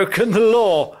they've broken the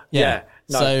law. Yeah.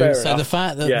 No, so the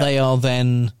fact that they are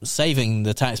then saving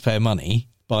the taxpayer money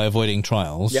by avoiding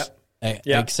trials,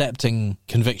 accepting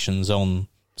convictions on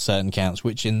certain counts,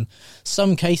 which in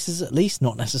some cases at least,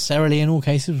 not necessarily in all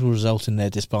cases, will result in their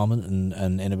disbarment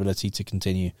and inability to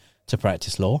continue to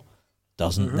practice law,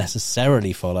 doesn't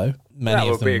necessarily follow. Many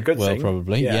of them will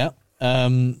probably,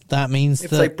 that means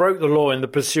if they broke the law in the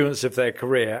pursuance of their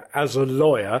career as a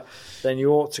lawyer, then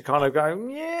you ought to kind of go,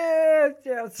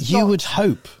 you would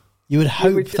hope. You would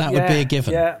hope that would be a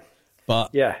given.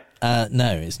 But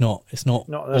no, it's not. It's not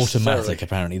automatic.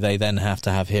 Apparently, they then have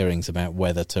to have hearings about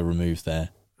whether to remove their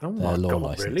law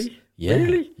license. Really? Yeah,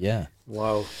 really? Yeah.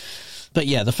 Wow. But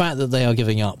the fact that they are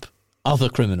giving up other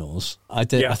criminals, I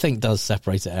think, does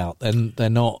separate it out. And they're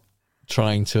not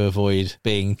trying to avoid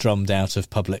being drummed out of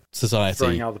public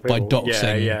society by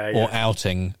doxing or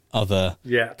outing other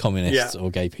communists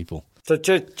or gay people. So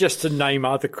just to name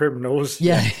other criminals.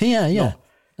 Yeah.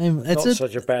 It's not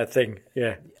such a bad thing.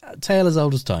 Yeah, tale as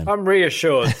old as time. I'm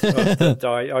reassured that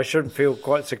I shouldn't feel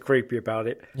quite so creepy about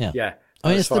it. Yeah. I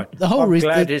mean, it's the whole reason.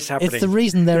 Glad it's happening. It's the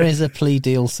reason there is a plea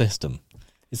deal system.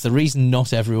 It's the reason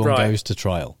not everyone goes to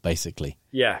trial. Basically.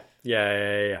 Yeah.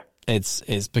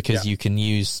 It's because you can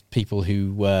use people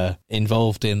who were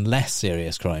involved in less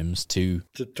serious crimes to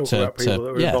talk about people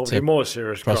that were involved in more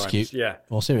serious prosecute crimes. Yeah,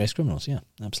 more serious criminals. Yeah,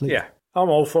 absolutely. Yeah, I'm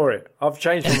all for it. I've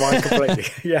changed my mind completely.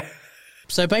 Yeah.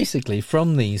 So basically,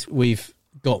 from these, we've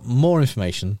got more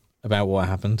information about what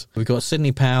happened. We've got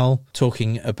Sidney Powell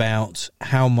talking about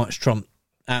how much Trump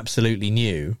absolutely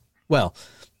knew. Well,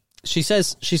 she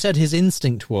said his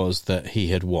instinct was that he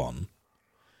had won,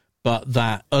 but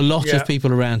that a lot of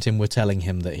people around him were telling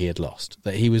him that he had lost,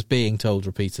 that he was being told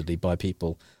repeatedly by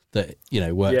people that,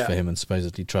 worked for him and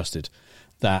supposedly trusted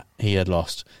that he had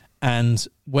lost. And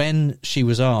when she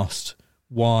was asked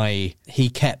why he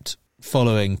kept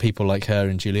following people like her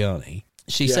and Giuliani,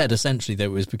 she said essentially that it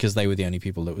was because they were the only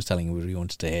people that was telling him what he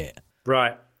wanted to hear.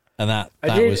 Right. And that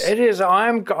was... It is.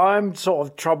 I'm sort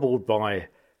of troubled by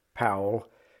Powell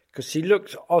because she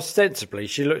looks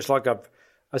like a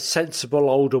sensible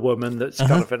older woman that's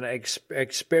kind of an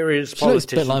experienced politician. She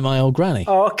looks a bit like my old granny.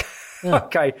 Oh, okay. Yeah.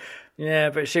 Okay. Yeah,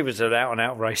 but she was an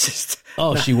out-and-out racist.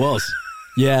 Oh, she was.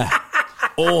 Yeah.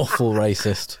 Awful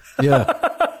racist. Yeah.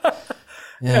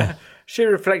 Yeah. She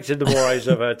reflected the mores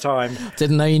of her time.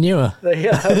 Didn't know you knew her.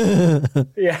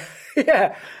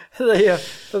 Yeah.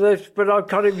 But I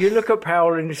kind of, you look at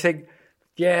Powell and you think,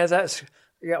 because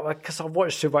I've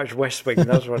watched too much West Wing,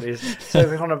 that's what it is.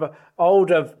 So kind of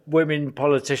older women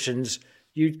politicians,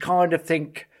 you'd kind of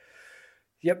think,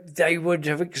 they would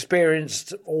have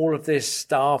experienced all of this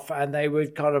stuff and they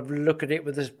would kind of look at it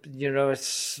with a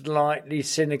slightly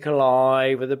cynical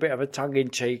eye, with a bit of a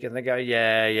tongue-in-cheek, and they go,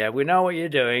 we know what you're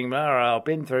doing. All right, I've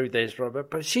been through this, Robert.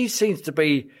 But she seems to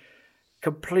be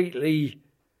completely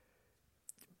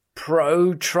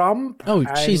pro-Trump. Oh,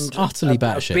 she's utterly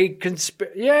batshit. Big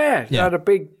not a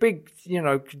big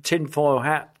tinfoil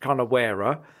hat kind of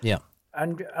wearer. Yeah,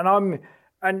 and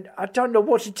I don't know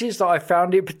what it is that I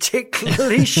found it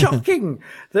particularly shocking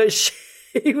that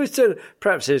she was doing.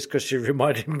 Perhaps it's because she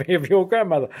reminded me of your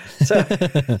grandmother. So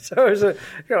it was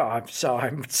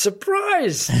I'm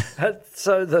surprised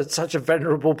that such a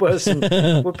venerable person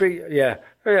would be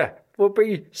would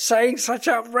be saying such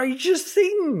outrageous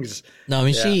things. No, I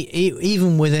mean, she,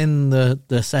 even within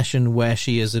the session where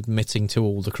she is admitting to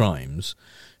all the crimes,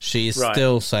 she is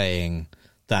still saying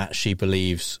that she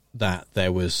believes that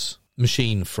there was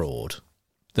machine fraud,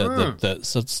 that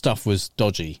stuff was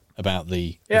dodgy about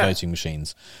the voting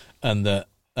machines, and that,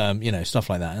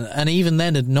 stuff like that. And even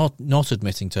then, not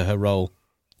admitting to her role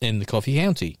in the Coffee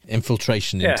County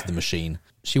infiltration into the machine.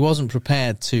 She wasn't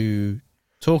prepared to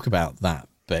talk about that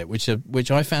bit, which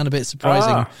I found a bit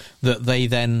surprising, that they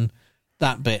then,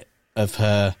 that bit of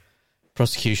her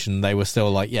prosecution, they were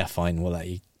still like, fine, we'll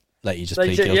let you just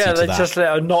plead guilty to that. Yeah, they just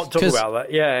let her not talk about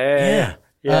that. Yeah.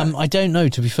 I don't know,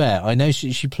 to be fair. I know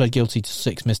she pled guilty to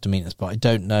 6 misdemeanors, but I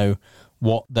don't know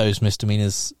what those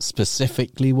misdemeanors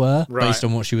specifically were based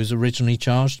on what she was originally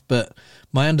charged. But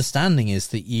my understanding is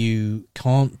that you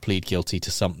can't plead guilty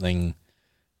to something.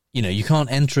 You can't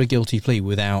enter a guilty plea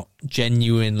without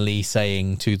genuinely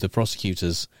saying to the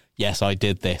prosecutors, yes, I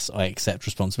did this, I accept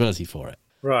responsibility for it.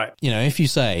 Right. If you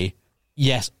say,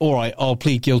 yes, all right, I'll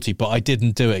plead guilty, but I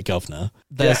didn't do it, Governor,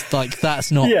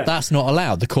 that's not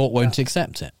allowed. The court won't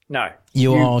accept it. No.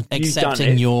 You are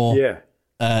accepting your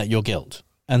guilt.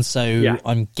 And so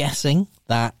I'm guessing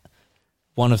that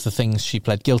one of the things she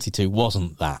pled guilty to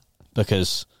wasn't that,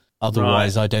 because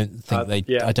otherwise I don't think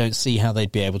I don't see how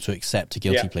they'd be able to accept a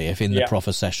guilty plea if in the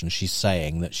proffer session she's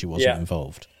saying that she wasn't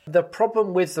involved. The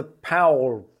problem with the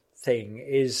Powell thing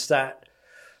is that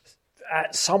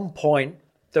at some point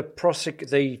the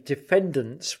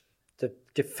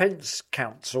defense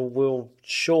counsel will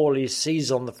surely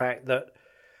seize on the fact that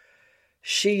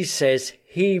she says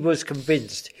he was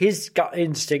convinced. His gut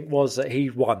instinct was that he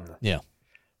won. Yeah.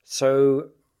 So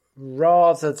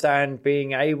rather than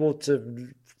being able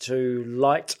to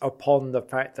light upon the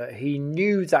fact that he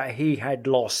knew that he had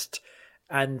lost,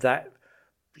 and that,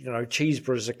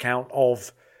 Cheeseborough's account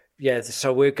of,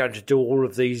 so we're going to do all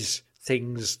of these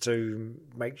things to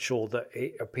make sure that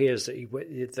it appears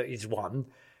that he's won.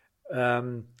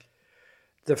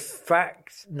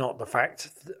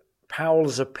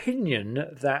 Powell's opinion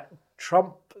that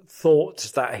Trump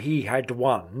thought that he had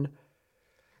won,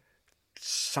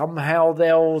 somehow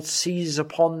they'll seize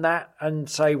upon that and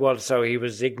say, well, so he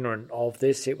was ignorant of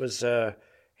this. It was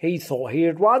he thought he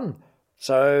had won,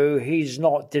 so he's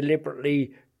not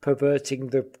deliberately perverting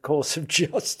the course of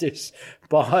justice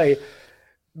by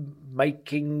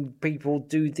making people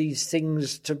do these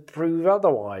things to prove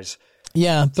otherwise.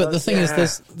 Yeah, but the thing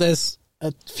is, there's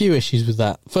a few issues with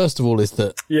that. First of all is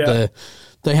that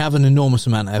they have an enormous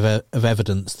amount of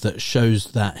evidence that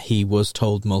shows that he was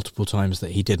told multiple times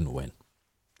that he didn't win.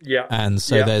 Yeah. And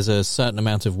so there's a certain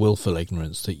amount of willful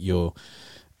ignorance that you're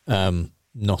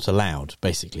not allowed,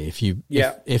 basically.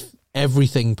 If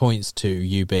everything points to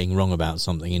you being wrong about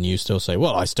something and you still say,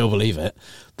 well, I still believe it,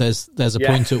 there's a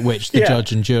point at which the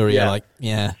judge and jury are like,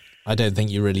 I don't think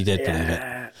you really did believe it.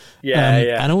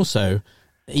 And also,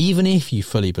 even if you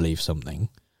fully believe something,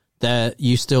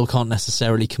 you still can't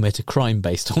necessarily commit a crime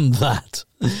based on that.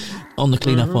 On the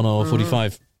Clean Up on Aisle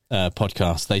 45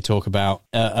 podcast, they talk about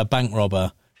a bank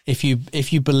robber. If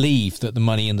you believe that the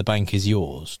money in the bank is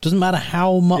yours, doesn't matter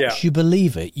how much you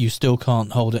believe it, you still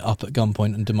can't hold it up at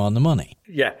gunpoint and demand the money.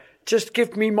 Yeah, just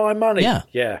give me my money.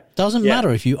 Yeah. Doesn't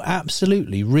matter if you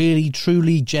absolutely, really,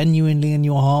 truly, genuinely in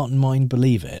your heart and mind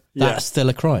believe it. That's still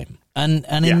a crime. And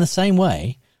in the same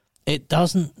way, it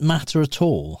doesn't matter at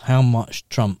all how much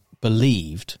Trump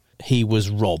believed he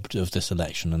was robbed of this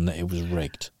election and that it was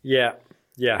rigged. Yeah.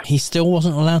 He still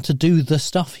wasn't allowed to do the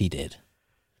stuff he did.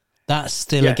 That's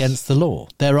still against the law.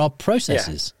 There are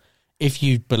processes if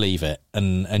you believe it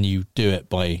and you do it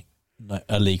by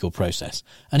a legal process.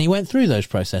 And he went through those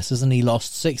processes and he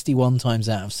lost 61 times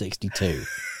out of 62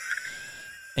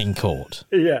 in court.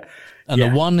 Yeah. And the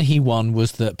one he won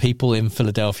was that people in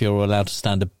Philadelphia were allowed to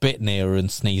stand a bit nearer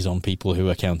and sneeze on people who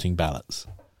were counting ballots.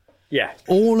 Yeah.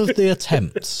 All of the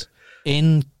attempts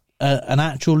in an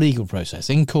actual legal process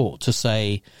in court to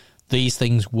say these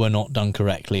things were not done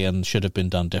correctly and should have been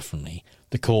done differently,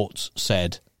 the courts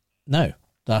said, no,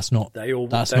 that's not the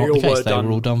case. They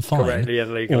were all done fine. Correctly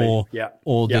and legally.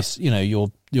 Or this,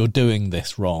 you're doing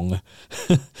this wrong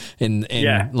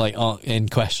in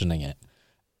questioning it.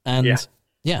 And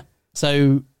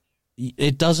so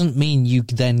it doesn't mean you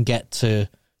then get to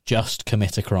just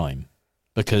commit a crime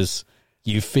because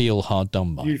you feel hard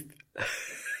done by.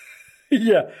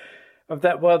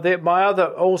 My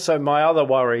other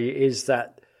worry is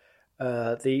that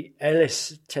the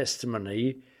Ellis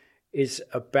testimony is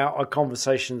about a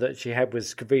conversation that she had with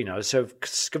Scavino. So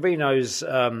Scavino's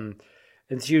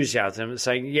enthusiasm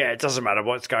saying, it doesn't matter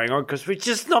what's going on because we're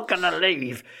just not going to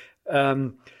leave.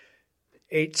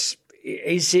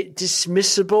 Is it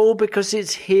dismissible because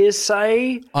it's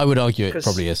hearsay? I would argue it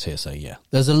probably is hearsay, yeah.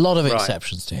 There's a lot of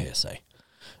exceptions to hearsay.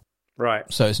 Right.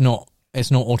 So it's not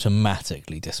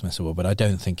automatically dismissible, but I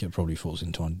don't think it probably falls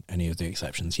into any of the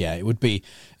exceptions. Yeah, it would be.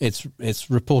 It's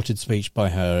reported speech by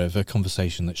her of a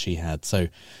conversation that she had. So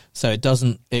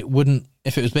it wouldn't,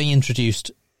 if it was being introduced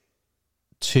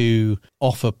to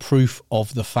offer proof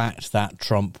of the fact that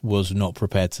Trump was not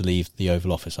prepared to leave the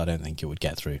Oval Office, I don't think it would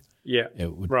get through. Yeah,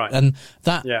 it would, right. And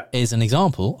that is an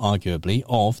example, arguably,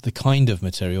 of the kind of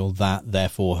material that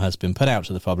therefore has been put out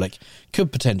to the public,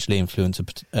 could potentially influence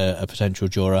a potential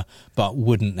juror, but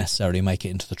wouldn't necessarily make it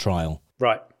into the trial.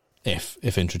 Right. If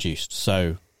introduced.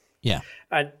 So, yeah.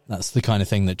 And that's the kind of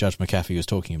thing that Judge McAfee was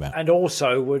talking about. And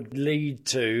also would lead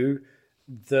to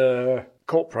the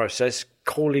court process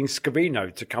calling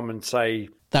Scavino to come and say...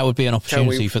 That would be an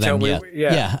opportunity for them,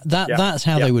 That's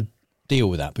how they would deal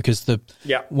with that, because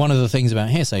one of the things about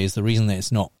hearsay is the reason that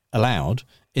it's not allowed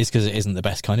is because it isn't the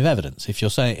best kind of evidence. If you're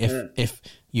saying if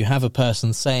you have a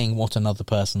person saying what another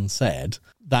person said,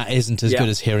 that isn't as good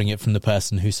as hearing it from the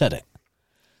person who said it.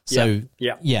 So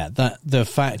that the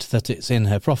fact that it's in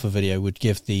her proffer video would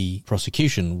give the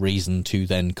prosecution reason to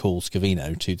then call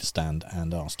Scavino to the stand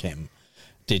and ask him,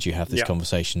 did you have this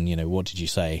conversation? What did you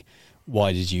say?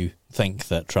 Why did you think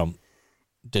that Trump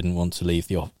didn't want to leave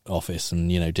the office, and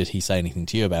did he say anything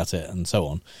to you about it, and so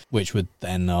on, which would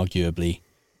then arguably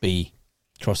be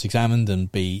cross-examined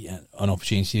and be an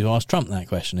opportunity to ask Trump that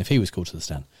question if he was called to the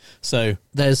stand. So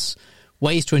there's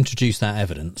ways to introduce that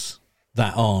evidence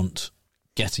that aren't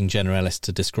getting Jenna Ellis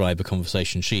to describe a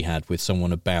conversation she had with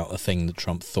someone about a thing that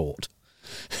Trump thought.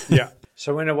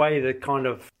 So in a way,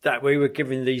 that we were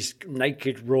given these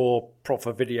naked, raw,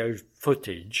 proffer video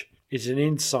footage is an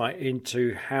insight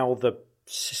into how the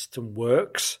system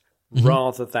works,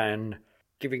 rather than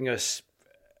giving us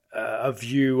a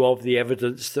view of the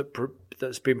evidence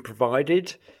that's been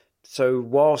provided. So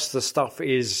whilst the stuff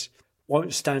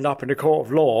won't stand up in a court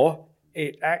of law,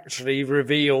 it actually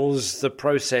reveals the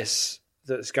process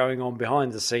that's going on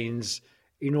behind the scenes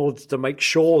in order to make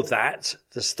sure that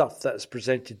the stuff that's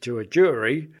presented to a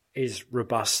jury is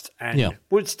robust and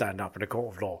would stand up in a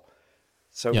court of law.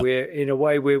 So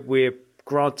we're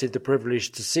granted the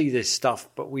privilege to see this stuff,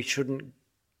 but we shouldn't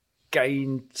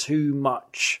gain too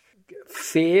much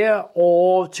fear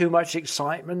or too much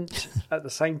excitement at the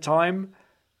same time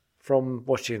from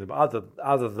watching them.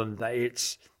 Other than that,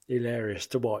 it's hilarious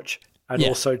to watch and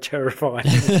also terrifying.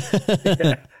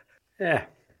 Yeah.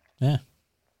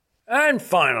 And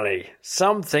finally,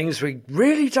 some things we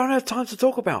really don't have time to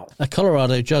talk about. A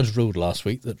Colorado judge ruled last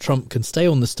week that Trump can stay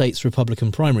on the state's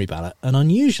Republican primary ballot, and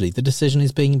unusually the decision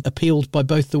is being appealed by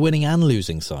both the winning and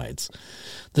losing sides.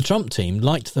 The Trump team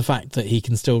liked the fact that he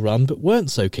can still run, but weren't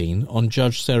so keen on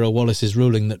Judge Sarah Wallace's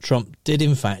ruling that Trump did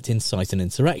in fact incite an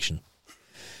insurrection.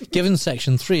 Given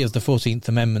Section 3 of the 14th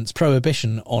Amendment's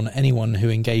prohibition on anyone who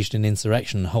engaged in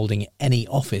insurrection holding any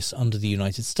office under the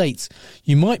United States,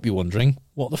 you might be wondering,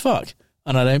 what the fuck?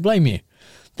 And I don't blame you.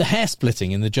 The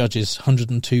hair-splitting in the judge's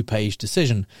 102-page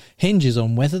decision hinges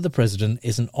on whether the president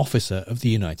is an officer of the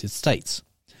United States.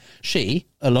 She,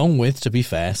 along with, to be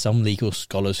fair, some legal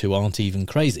scholars who aren't even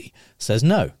crazy, says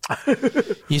no.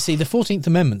 You see, the 14th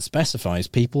Amendment specifies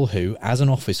people who, as an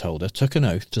office holder, took an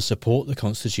oath to support the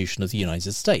Constitution of the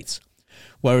United States,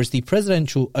 whereas the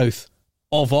presidential oath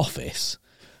of office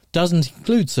doesn't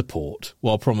include support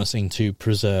while promising to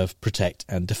preserve, protect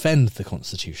and defend the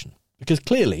Constitution. Because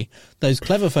clearly, those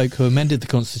clever folk who amended the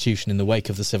Constitution in the wake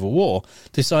of the Civil War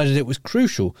decided it was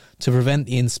crucial to prevent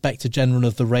the Inspector General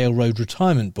of the Railroad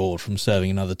Retirement Board from serving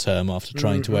another term after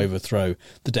trying to overthrow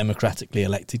the democratically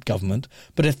elected government.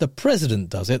 But if the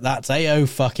president does it, that's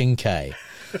A-O-fucking-K.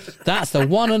 That's the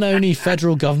one and only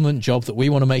federal government job that we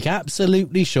want to make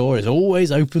absolutely sure is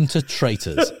always open to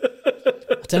traitors.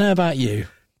 I don't know about you,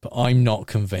 but I'm not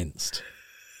convinced.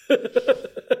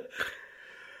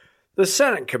 The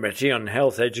Senate Committee on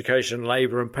Health, Education,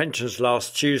 Labour and Pensions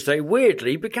last Tuesday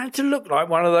weirdly began to look like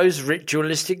one of those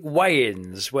ritualistic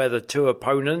weigh-ins where the two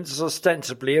opponents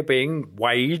ostensibly are being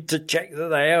weighed to check that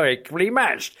they are equally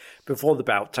matched before the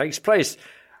bout takes place.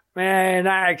 And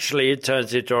actually it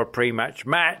turns into a pre-match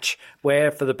match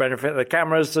where, for the benefit of the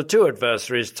cameras, the two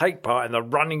adversaries take part in the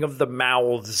running of the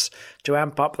mouths to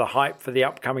amp up the hype for the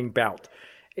upcoming bout.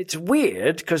 It's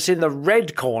weird because in the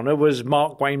red corner was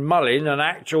Mark Wayne Mullin, an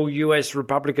actual US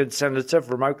Republican senator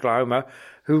from Oklahoma,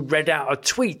 who read out a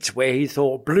tweet where he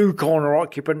thought blue corner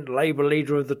occupant, Labour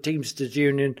leader of the Teamsters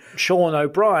Union, Sean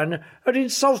O'Brien, had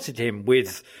insulted him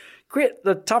with, "Quit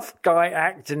the tough guy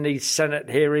act in these Senate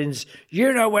hearings.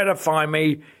 You know where to find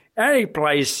me. Any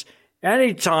place,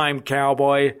 any time,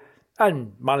 cowboy."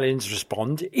 And Mullins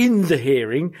respond in the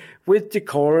hearing with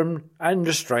decorum and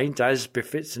restraint as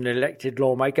befits an elected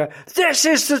lawmaker. "This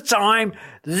is the time.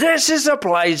 This is the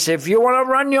place. If you want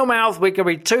to run your mouth, we can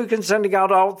be two consenting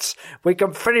adults. We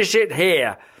can finish it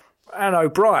here." And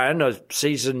O'Brien, a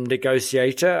seasoned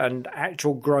negotiator and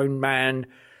actual grown man,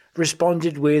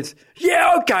 responded with,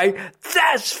 "Yeah, okay,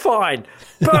 that's fine.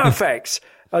 Perfect."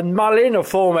 And Mullin, a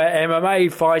former MMA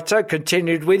fighter,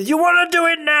 continued with, "You want to do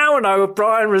it now?" And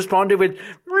O'Brien responded with,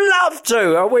 "Love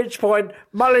to," at which point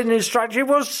Mullin instructed,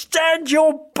 "Well, stand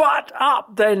your butt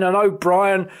up then." And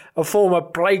O'Brien, a former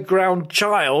playground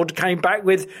child, came back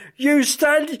with, "You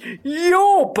stand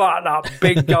your butt up,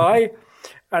 big guy."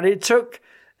 And it took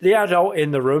the adult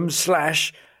in the room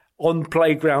 / on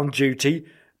playground duty,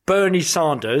 Bernie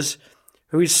Sanders,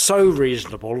 who is so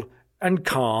reasonable and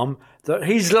calm that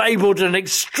he's labelled an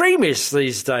extremist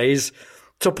these days,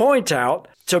 to point out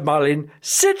to Mullin,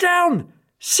 sit down,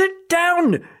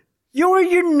 you're a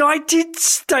United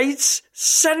States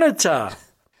Senator."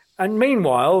 And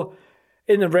meanwhile,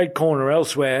 in the red corner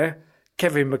elsewhere,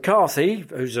 Kevin McCarthy,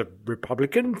 who's a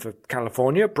Republican for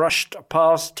California, brushed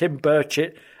past Tim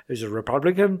Burchett, who's a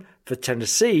Republican for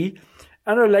Tennessee,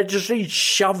 and allegedly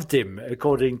shoved him,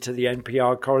 according to the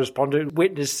NPR correspondent who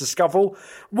witnessed the scuffle.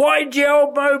 "Why'd you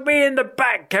elbow me in the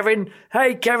back, Kevin?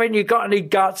 Hey, Kevin, you got any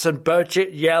guts?" And Burchett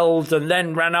yelled and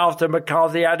then ran after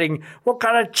McCarthy, adding, "What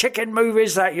kind of chicken move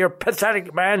is that? You're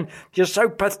pathetic, man. You're so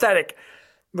pathetic."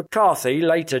 McCarthy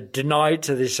later denied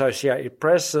to the Associated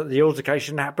Press that the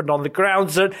altercation happened on the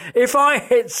grounds that if I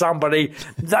hit somebody,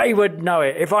 they would know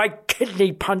it. If I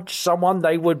kidney punched someone,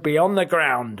 they would be on the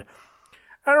ground.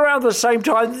 And around the same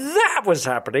time that was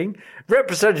happening,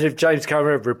 Representative James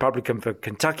Comer, Republican for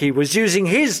Kentucky, was using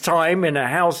his time in a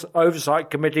House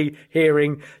Oversight Committee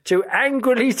hearing to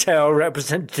angrily tell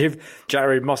Representative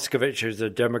Jared Moskovich, who's a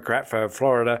Democrat for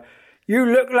Florida, "You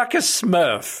look like a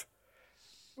Smurf."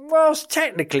 Whilst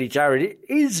technically Jared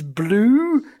is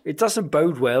blue, it doesn't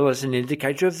bode well as an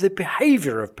indicator of the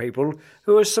behaviour of people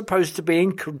who are supposed to be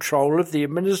in control of the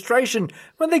administration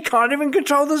when they can't even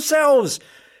control themselves.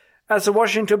 As the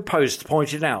Washington Post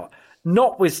pointed out,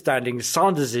 notwithstanding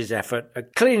Sanders' effort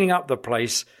at cleaning up the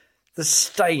place, the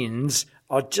stains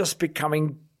are just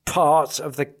becoming part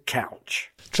of the couch.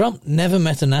 Trump never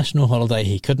met a national holiday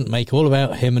he couldn't make all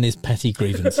about him and his petty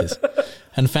grievances,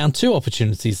 and found 2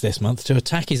 opportunities this month to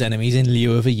attack his enemies in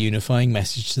lieu of a unifying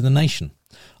message to the nation.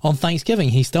 On Thanksgiving,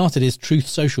 he started his Truth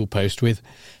Social post with,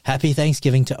 "Happy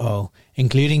Thanksgiving to all,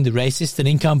 including the racist and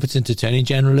incompetent Attorney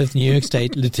General of New York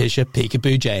State, Letitia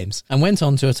Peekaboo James," and went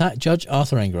on to attack Judge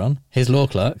Arthur Engoron, his law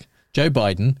clerk, Joe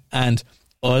Biden, and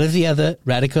all of the other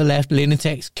radical left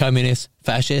lunatics, communists,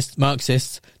 fascists,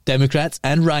 Marxists, Democrats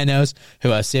and rhinos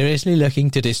who are seriously looking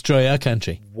to destroy our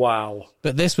country. Wow.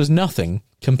 But this was nothing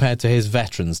compared to his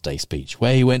Veterans Day speech,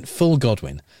 where he went full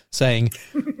Godwin, saying,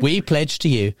 "We pledge to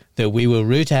you that we will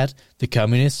root out the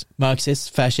communists, Marxists,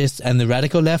 fascists and the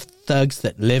radical left thugs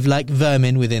that live like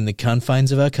vermin within the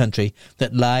confines of our country,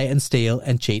 that lie and steal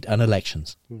and cheat on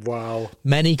elections." Wow.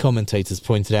 Many commentators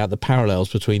pointed out the parallels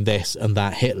between this and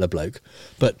that Hitler bloke,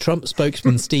 but Trump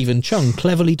spokesman Stephen Chung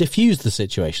cleverly diffused the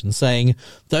situation, saying,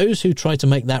 "Those who try to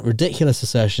make that ridiculous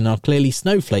assertion are clearly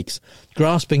snowflakes,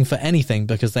 grasping for anything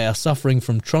because they are suffering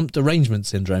from Trump derangement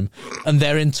syndrome, and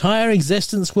their entire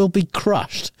existence will be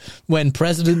crushed when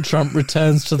President Trump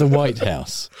returns to the White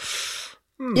House."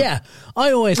 Yeah,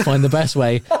 I always find the best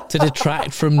way to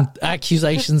detract from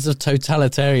accusations of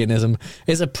totalitarianism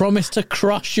is a promise to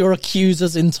crush your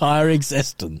accuser's entire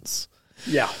existence.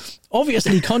 Yeah.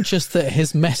 Obviously conscious that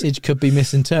his message could be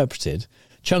misinterpreted,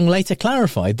 Chung later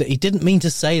clarified that he didn't mean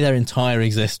to say their entire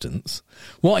existence.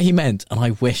 What he meant, and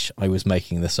I wish I was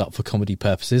making this up for comedy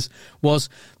purposes, was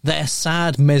their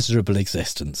sad, miserable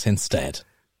existence instead.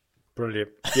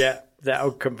 Brilliant. Yeah,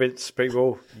 that'll convince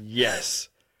people. Yes.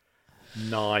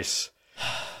 Nice.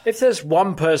 If there's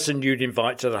one person you'd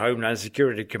invite to the Homeland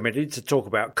Security Committee to talk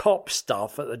about cop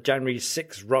stuff at the January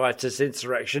 6th riotous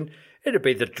insurrection, it'd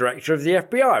be the director of the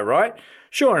FBI, right?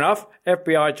 Sure enough,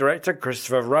 FBI Director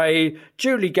Christopher Wray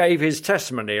duly gave his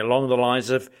testimony along the lines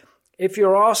of, "If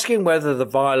you're asking whether the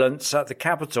violence at the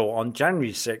Capitol on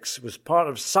January 6th was part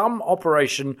of some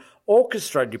operation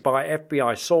orchestrated by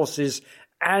FBI sources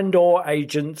and or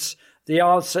agents, the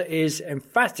answer is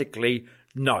emphatically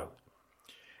no,"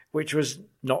 which was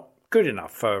not good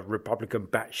enough for Republican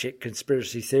batshit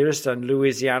conspiracy theorist and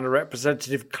Louisiana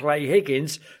Representative Clay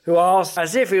Higgins, who asked,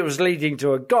 as if it was leading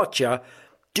to a gotcha,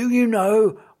 "Do you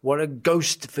know what a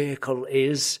ghost vehicle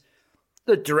is?"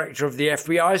 The director of the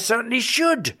FBI certainly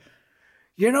should.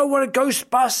 You know what a ghost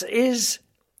bus is?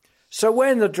 So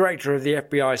when the director of the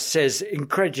FBI says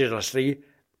incredulously,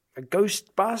 "A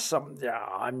ghost bus?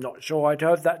 I'm not sure I'd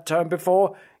heard that term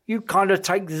before," you kind of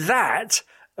take that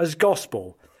as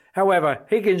gospel. However,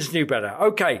 Higgins knew better.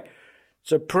 Okay,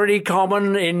 it's a pretty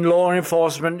common in law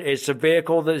enforcement. It's a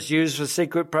vehicle that's used for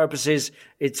secret purposes.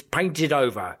 It's painted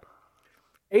over.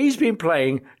 He's been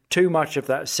playing too much of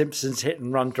that Simpsons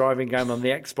hit-and-run driving game on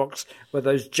the Xbox with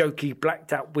those jokey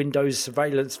blacked-out Windows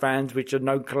surveillance vans, which are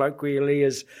known colloquially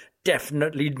as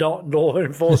definitely not law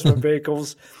enforcement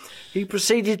vehicles. He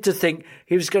proceeded to think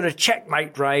he was going to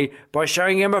checkmate Wray by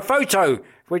showing him a photo,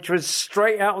 which was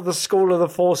straight out of the School of the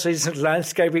Forces and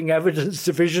Landscaping Evidence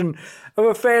Division, of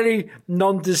a fairly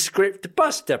nondescript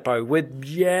bus depot with,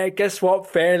 yeah, guess what,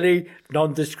 fairly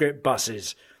nondescript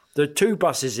buses. The 2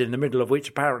 buses in the middle of which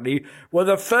apparently were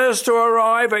the first to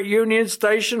arrive at Union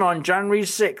Station on January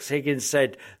 6, Higgins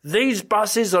said. These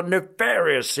buses are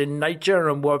nefarious in nature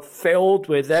and were filled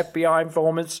with FBI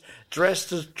informants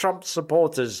dressed as Trump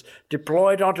supporters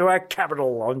deployed onto our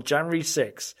Capitol on January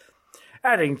 6.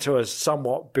 Adding to a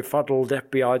somewhat befuddled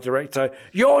FBI director,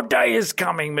 "Your day is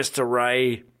coming, Mr.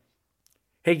 Wray."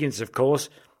 Higgins, of course,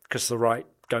 because the right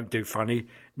don't do funny,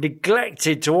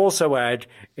 neglected to also add,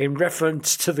 in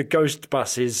reference to the ghost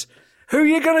buses, "Who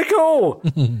you going to call?"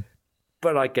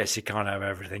 But I guess you can't have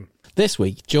everything. This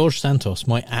week, George Santos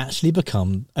might actually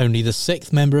become only the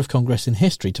 6th member of Congress in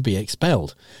history to be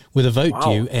expelled, with a vote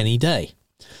due any day.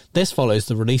 This follows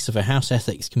the release of a House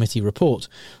Ethics Committee report,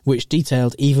 which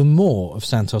detailed even more of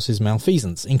Santos's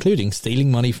malfeasance, including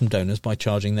stealing money from donors by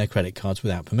charging their credit cards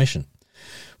without permission.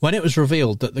 When it was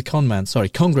revealed that the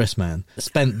congressman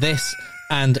spent this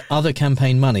and other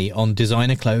campaign money on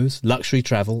designer clothes, luxury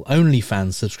travel,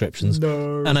 OnlyFans subscriptions,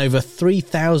 and over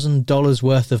 $3,000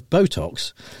 worth of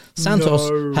Botox,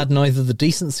 Santos had neither the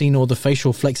decency nor the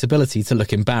facial flexibility to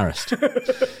look embarrassed.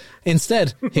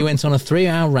 Instead, he went on a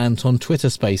 3-hour rant on Twitter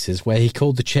Spaces where he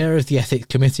called the chair of the Ethics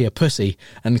Committee a pussy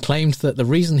and claimed that the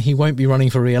reason he won't be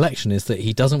running for re-election is that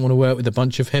he doesn't want to work with a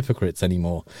bunch of hypocrites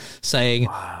anymore, saying,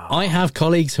 I have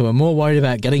colleagues who are more worried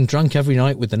about getting drunk every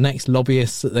night with the next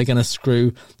lobbyists that they're going to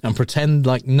screw and pretend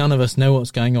like none of us know what's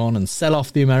going on and sell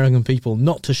off the American people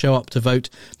not to show up to vote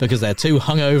because they're too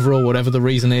hungover or whatever the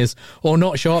reason is, or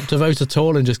not show up to vote at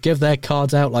all and just give their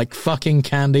cards out like fucking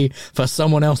candy for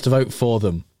someone else to vote for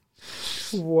them.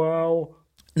 Wow.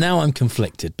 Now I'm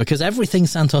conflicted because everything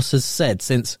Santos has said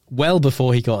since well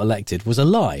before he got elected was a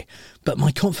lie. But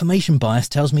my confirmation bias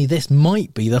tells me this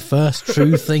might be the first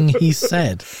true thing he's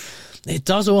said. It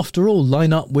does, after all,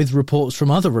 line up with reports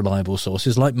from other reliable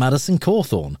sources like Madison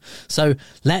Cawthorn. So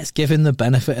let's give him the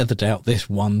benefit of the doubt this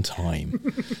one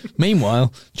time.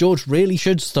 Meanwhile, George really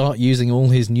should start using all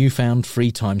his newfound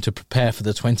free time to prepare for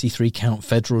the 23-count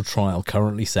federal trial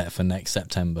currently set for next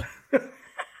September.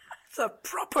 It's a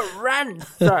proper rant,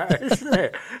 that, isn't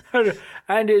it?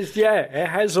 And it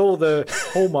has all the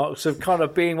hallmarks of kind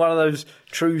of being one of those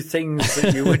true things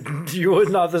that you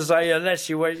wouldn't either say unless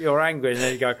you're angry, and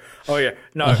then you go, oh yeah,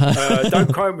 no,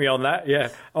 don't quote me on that. Yeah.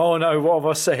 Oh no, what have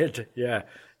I said?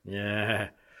 Yeah.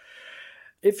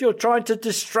 If you're trying to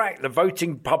distract the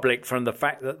voting public from the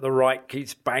fact that the right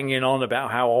keeps banging on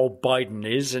about how old Biden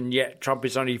is, and yet Trump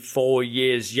is only 4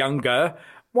 years younger,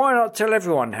 why not tell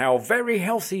everyone how very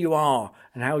healthy you are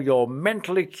and how your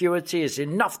mental acuity is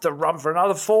enough to run for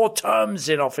another 4 terms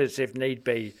in office if need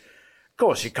be? Of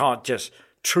course, you can't just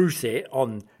truth it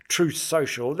on Truth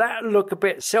Social. That'll look a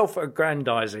bit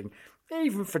self-aggrandizing,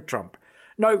 even for Trump.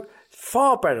 No,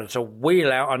 far better to wheel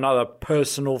out another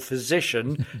personal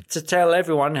physician to tell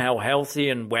everyone how healthy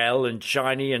and well and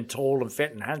shiny and tall and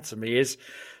fit and handsome he is.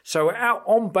 So out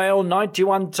on bail,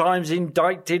 91 times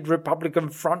indicted Republican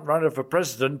frontrunner for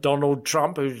president Donald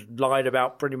Trump, who's lied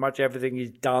about pretty much everything he's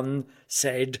done,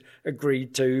 said,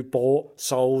 agreed to, bought,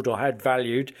 sold or had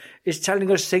valued, is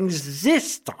telling us things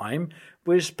this time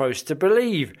we're supposed to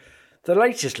believe. The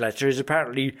latest letter is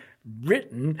apparently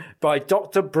written by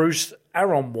Dr. Bruce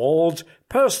Aronwald,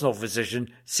 personal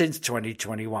physician since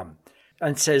 2021.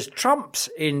 And says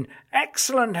Trump's in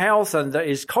excellent health and that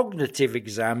his cognitive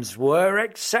exams were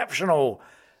exceptional.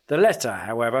 The letter,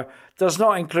 however, does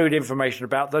not include information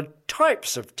about the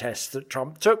types of tests that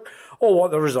Trump took or what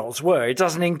the results were. It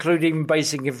doesn't include even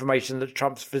basic information that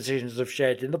Trump's physicians have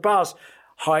shared in the past: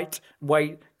 height,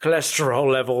 weight,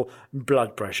 cholesterol level,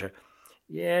 blood pressure.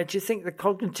 Yeah, do you think the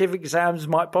cognitive exams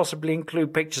might possibly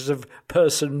include pictures of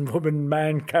person, woman,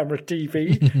 man, camera,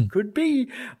 TV? Could be.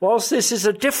 Whilst this is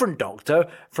a different doctor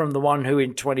from the one who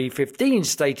in 2015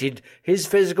 stated his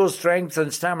physical strength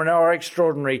and stamina are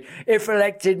extraordinary. If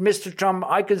elected, Mr. Trump,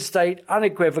 I can state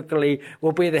unequivocally,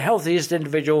 will be the healthiest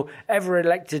individual ever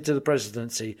elected to the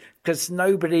presidency, because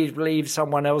nobody believes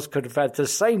someone else could have had the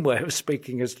same way of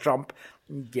speaking as Trump.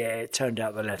 Yeah, it turned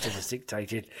out the letter was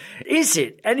dictated. Is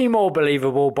it any more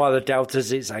believable by the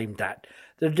doubters it's aimed at?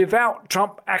 The devout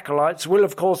Trump acolytes will,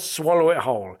 of course, swallow it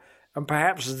whole, and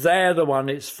perhaps they're the one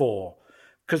it's for,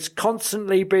 because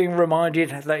constantly being reminded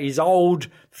that he's old,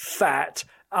 fat,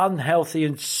 unhealthy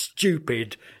and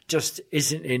stupid just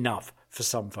isn't enough for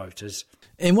some voters.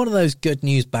 In one of those good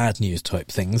news, bad news type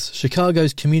things,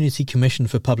 Chicago's Community Commission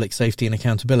for Public Safety and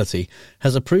Accountability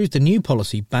has approved a new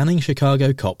policy banning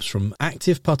Chicago cops from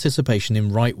active participation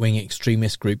in right-wing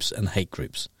extremist groups and hate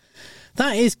groups.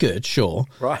 That is good, sure,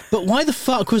 right. But why the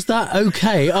fuck was that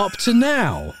okay up to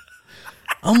now?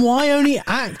 And why only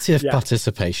active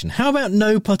participation? How about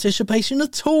no participation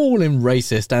at all in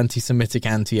racist, anti-Semitic,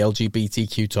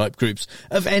 anti-LGBTQ type groups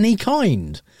of any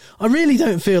kind? I really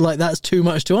don't feel like that's too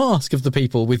much to ask of the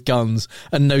people with guns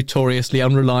and notoriously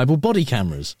unreliable body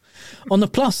cameras. On the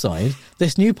plus side,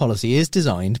 this new policy is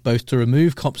designed both to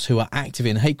remove cops who are active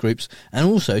in hate groups and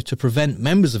also to prevent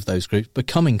members of those groups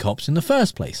becoming cops in the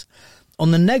first place. On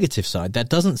the negative side, there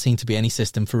doesn't seem to be any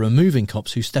system for removing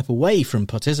cops who step away from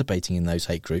participating in those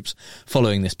hate groups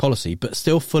following this policy, but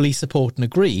still fully support and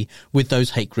agree with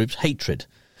those hate groups' hatred.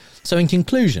 So in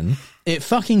conclusion, it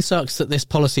fucking sucks that this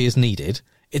policy is needed.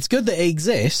 It's good that it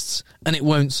exists, and it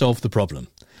won't solve the problem.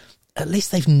 At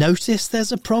least they've noticed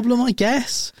there's a problem, I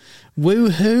guess.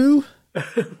 Woohoo!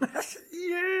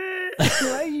 Yeah,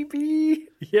 maybe.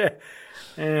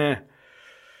 Yeah.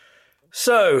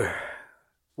 So,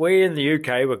 We in the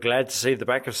UK were glad to see the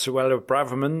back of Suella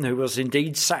Braverman, who was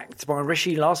indeed sacked by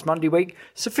Rishi last Monday week.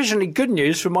 Sufficiently good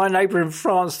news for my neighbour in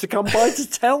France to come by to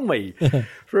tell me.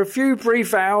 For a few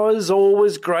brief hours, all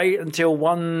was great until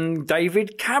one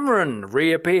David Cameron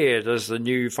reappeared as the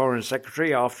new Foreign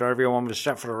Secretary after everyone was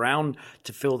shuffled around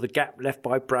to fill the gap left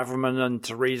by Braverman and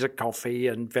Theresa Coffey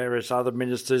and various other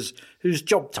ministers whose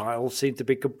job titles seemed to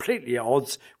be completely at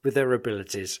odds with their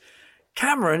abilities.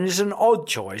 Cameron is an odd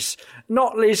choice,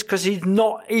 not least because he's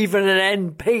not even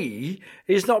an MP.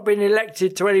 He's not been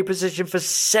elected to any position for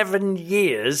 7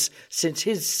 years since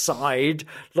his side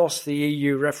lost the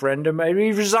EU referendum and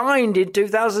he resigned in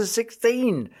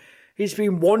 2016. He's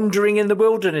been wandering in the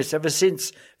wilderness ever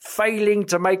since, failing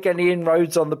to make any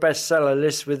inroads on the bestseller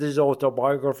list with his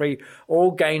autobiography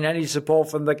or gain any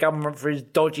support from the government for his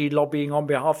dodgy lobbying on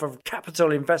behalf of a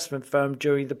capital investment firm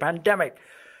during the pandemic.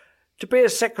 To be a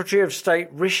Secretary of State,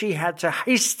 Rishi had to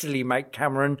hastily make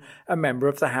Cameron a member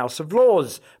of the House of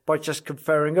Lords by just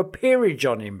conferring a peerage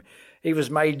on him. He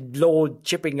was made Lord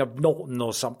Chipping of Norton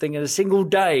or something in a single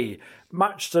day,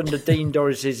 much to Nadine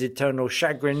Dorries's eternal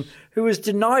chagrin, who was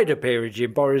denied a peerage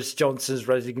in Boris Johnson's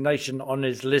resignation on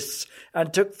his lists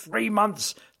and took 3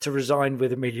 months to resign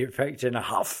with immediate effect in a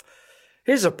huff.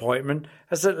 His appointment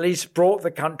has at least brought the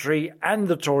country and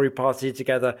the Tory party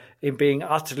together in being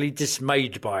utterly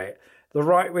dismayed by it. The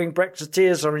right-wing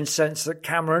Brexiteers are incensed that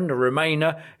Cameron, a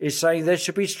Remainer, is saying there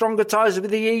should be stronger ties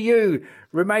with the EU.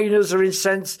 Remainers are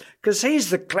incensed because he's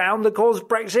the clown that caused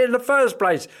Brexit in the first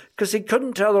place, because he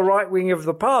couldn't tell the right wing of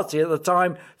the party at the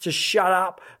time to shut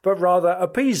up, but rather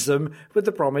appease them with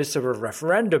the promise of a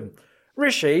referendum.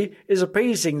 Rishi is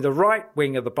appeasing the right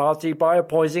wing of the party by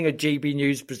appointing a GB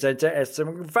News presenter, Esther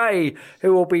McVey,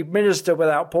 who will be minister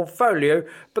without portfolio,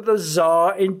 but the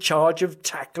czar in charge of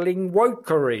tackling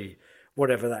wokery,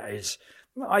 whatever that is.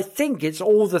 I think it's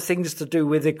all the things to do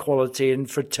with equality and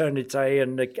fraternity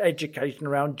and education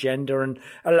around gender and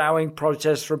allowing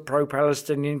protests from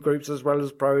pro-Palestinian groups as well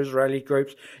as pro-Israeli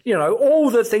groups. You know, all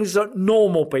the things that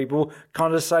normal people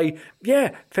kind of say,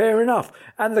 yeah, fair enough.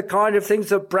 And the kind of things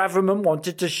that Braverman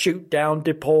wanted to shoot down,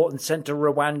 deport and send to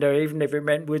Rwanda, even if it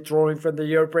meant withdrawing from the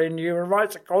European Human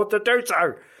Rights Accord to do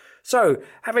so. So,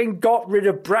 having got rid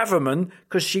of Braverman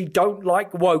because she don't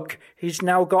like woke, he's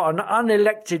now got an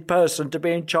unelected person to be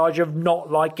in charge of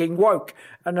not liking woke,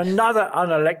 and another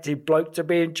unelected bloke to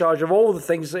be in charge of all the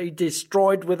things that he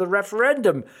destroyed with a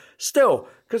referendum. Still,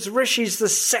 because Rishi's the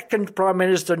second Prime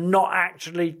Minister not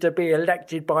actually to be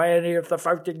elected by any of the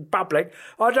voting public,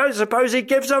 I don't suppose he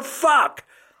gives a fuck.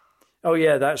 Oh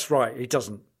yeah, that's right, he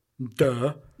doesn't.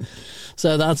 Duh.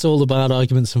 So that's all the bad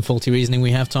arguments and faulty reasoning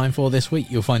we have time for this week.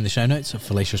 You'll find the show notes at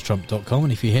fallacioustrump.com,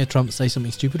 and if you hear Trump say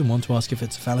something stupid and want to ask if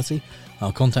it's a fallacy,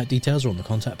 our contact details are on the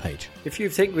contact page. If you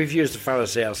think we've used a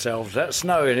fallacy ourselves, let us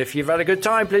know, and if you've had a good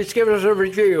time, please give us a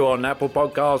review on Apple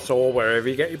Podcasts or wherever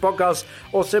you get your podcasts,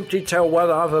 or simply tell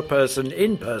one other person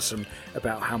in person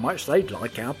about how much they'd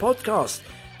like our podcast.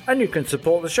 And you can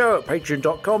support the show at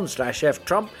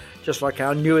patreon.com/ftrump, just like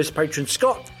our newest patron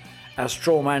Scott, our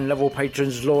Strawman level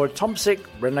patrons Laura Tomsick,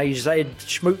 Renee Zed,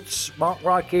 Schmutz, Mark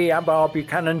Reike, Amber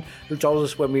Buchanan, who told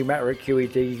us when we met her at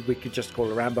QED we could just call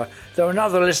her Amber. Though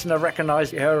another listener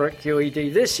recognised her at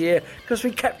QED this year because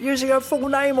we kept using her full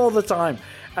name all the time.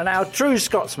 And our true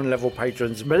Scotsman level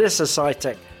patrons Melissa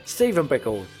Sytek, Stephen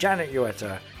Bickle, Janet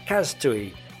Uetta, Kaz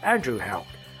Tui, Andrew Houck,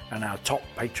 and our top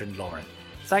patron Lauren.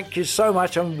 Thank you so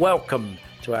much and welcome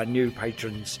to our new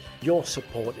patrons. Your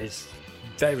support is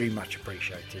very much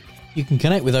appreciated. You can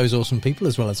connect with those awesome people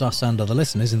as well as us and other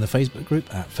listeners in the Facebook group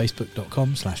at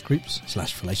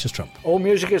facebook.com/groups/FallaciousTrump. All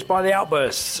music is by The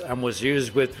Outbursts and was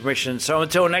used with permission. So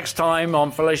until next time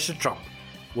on Fallacious Trump,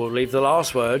 we'll leave the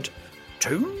last word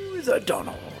to the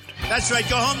Donald. That's right.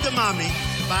 Go home to mommy.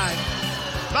 Bye.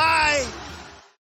 Bye.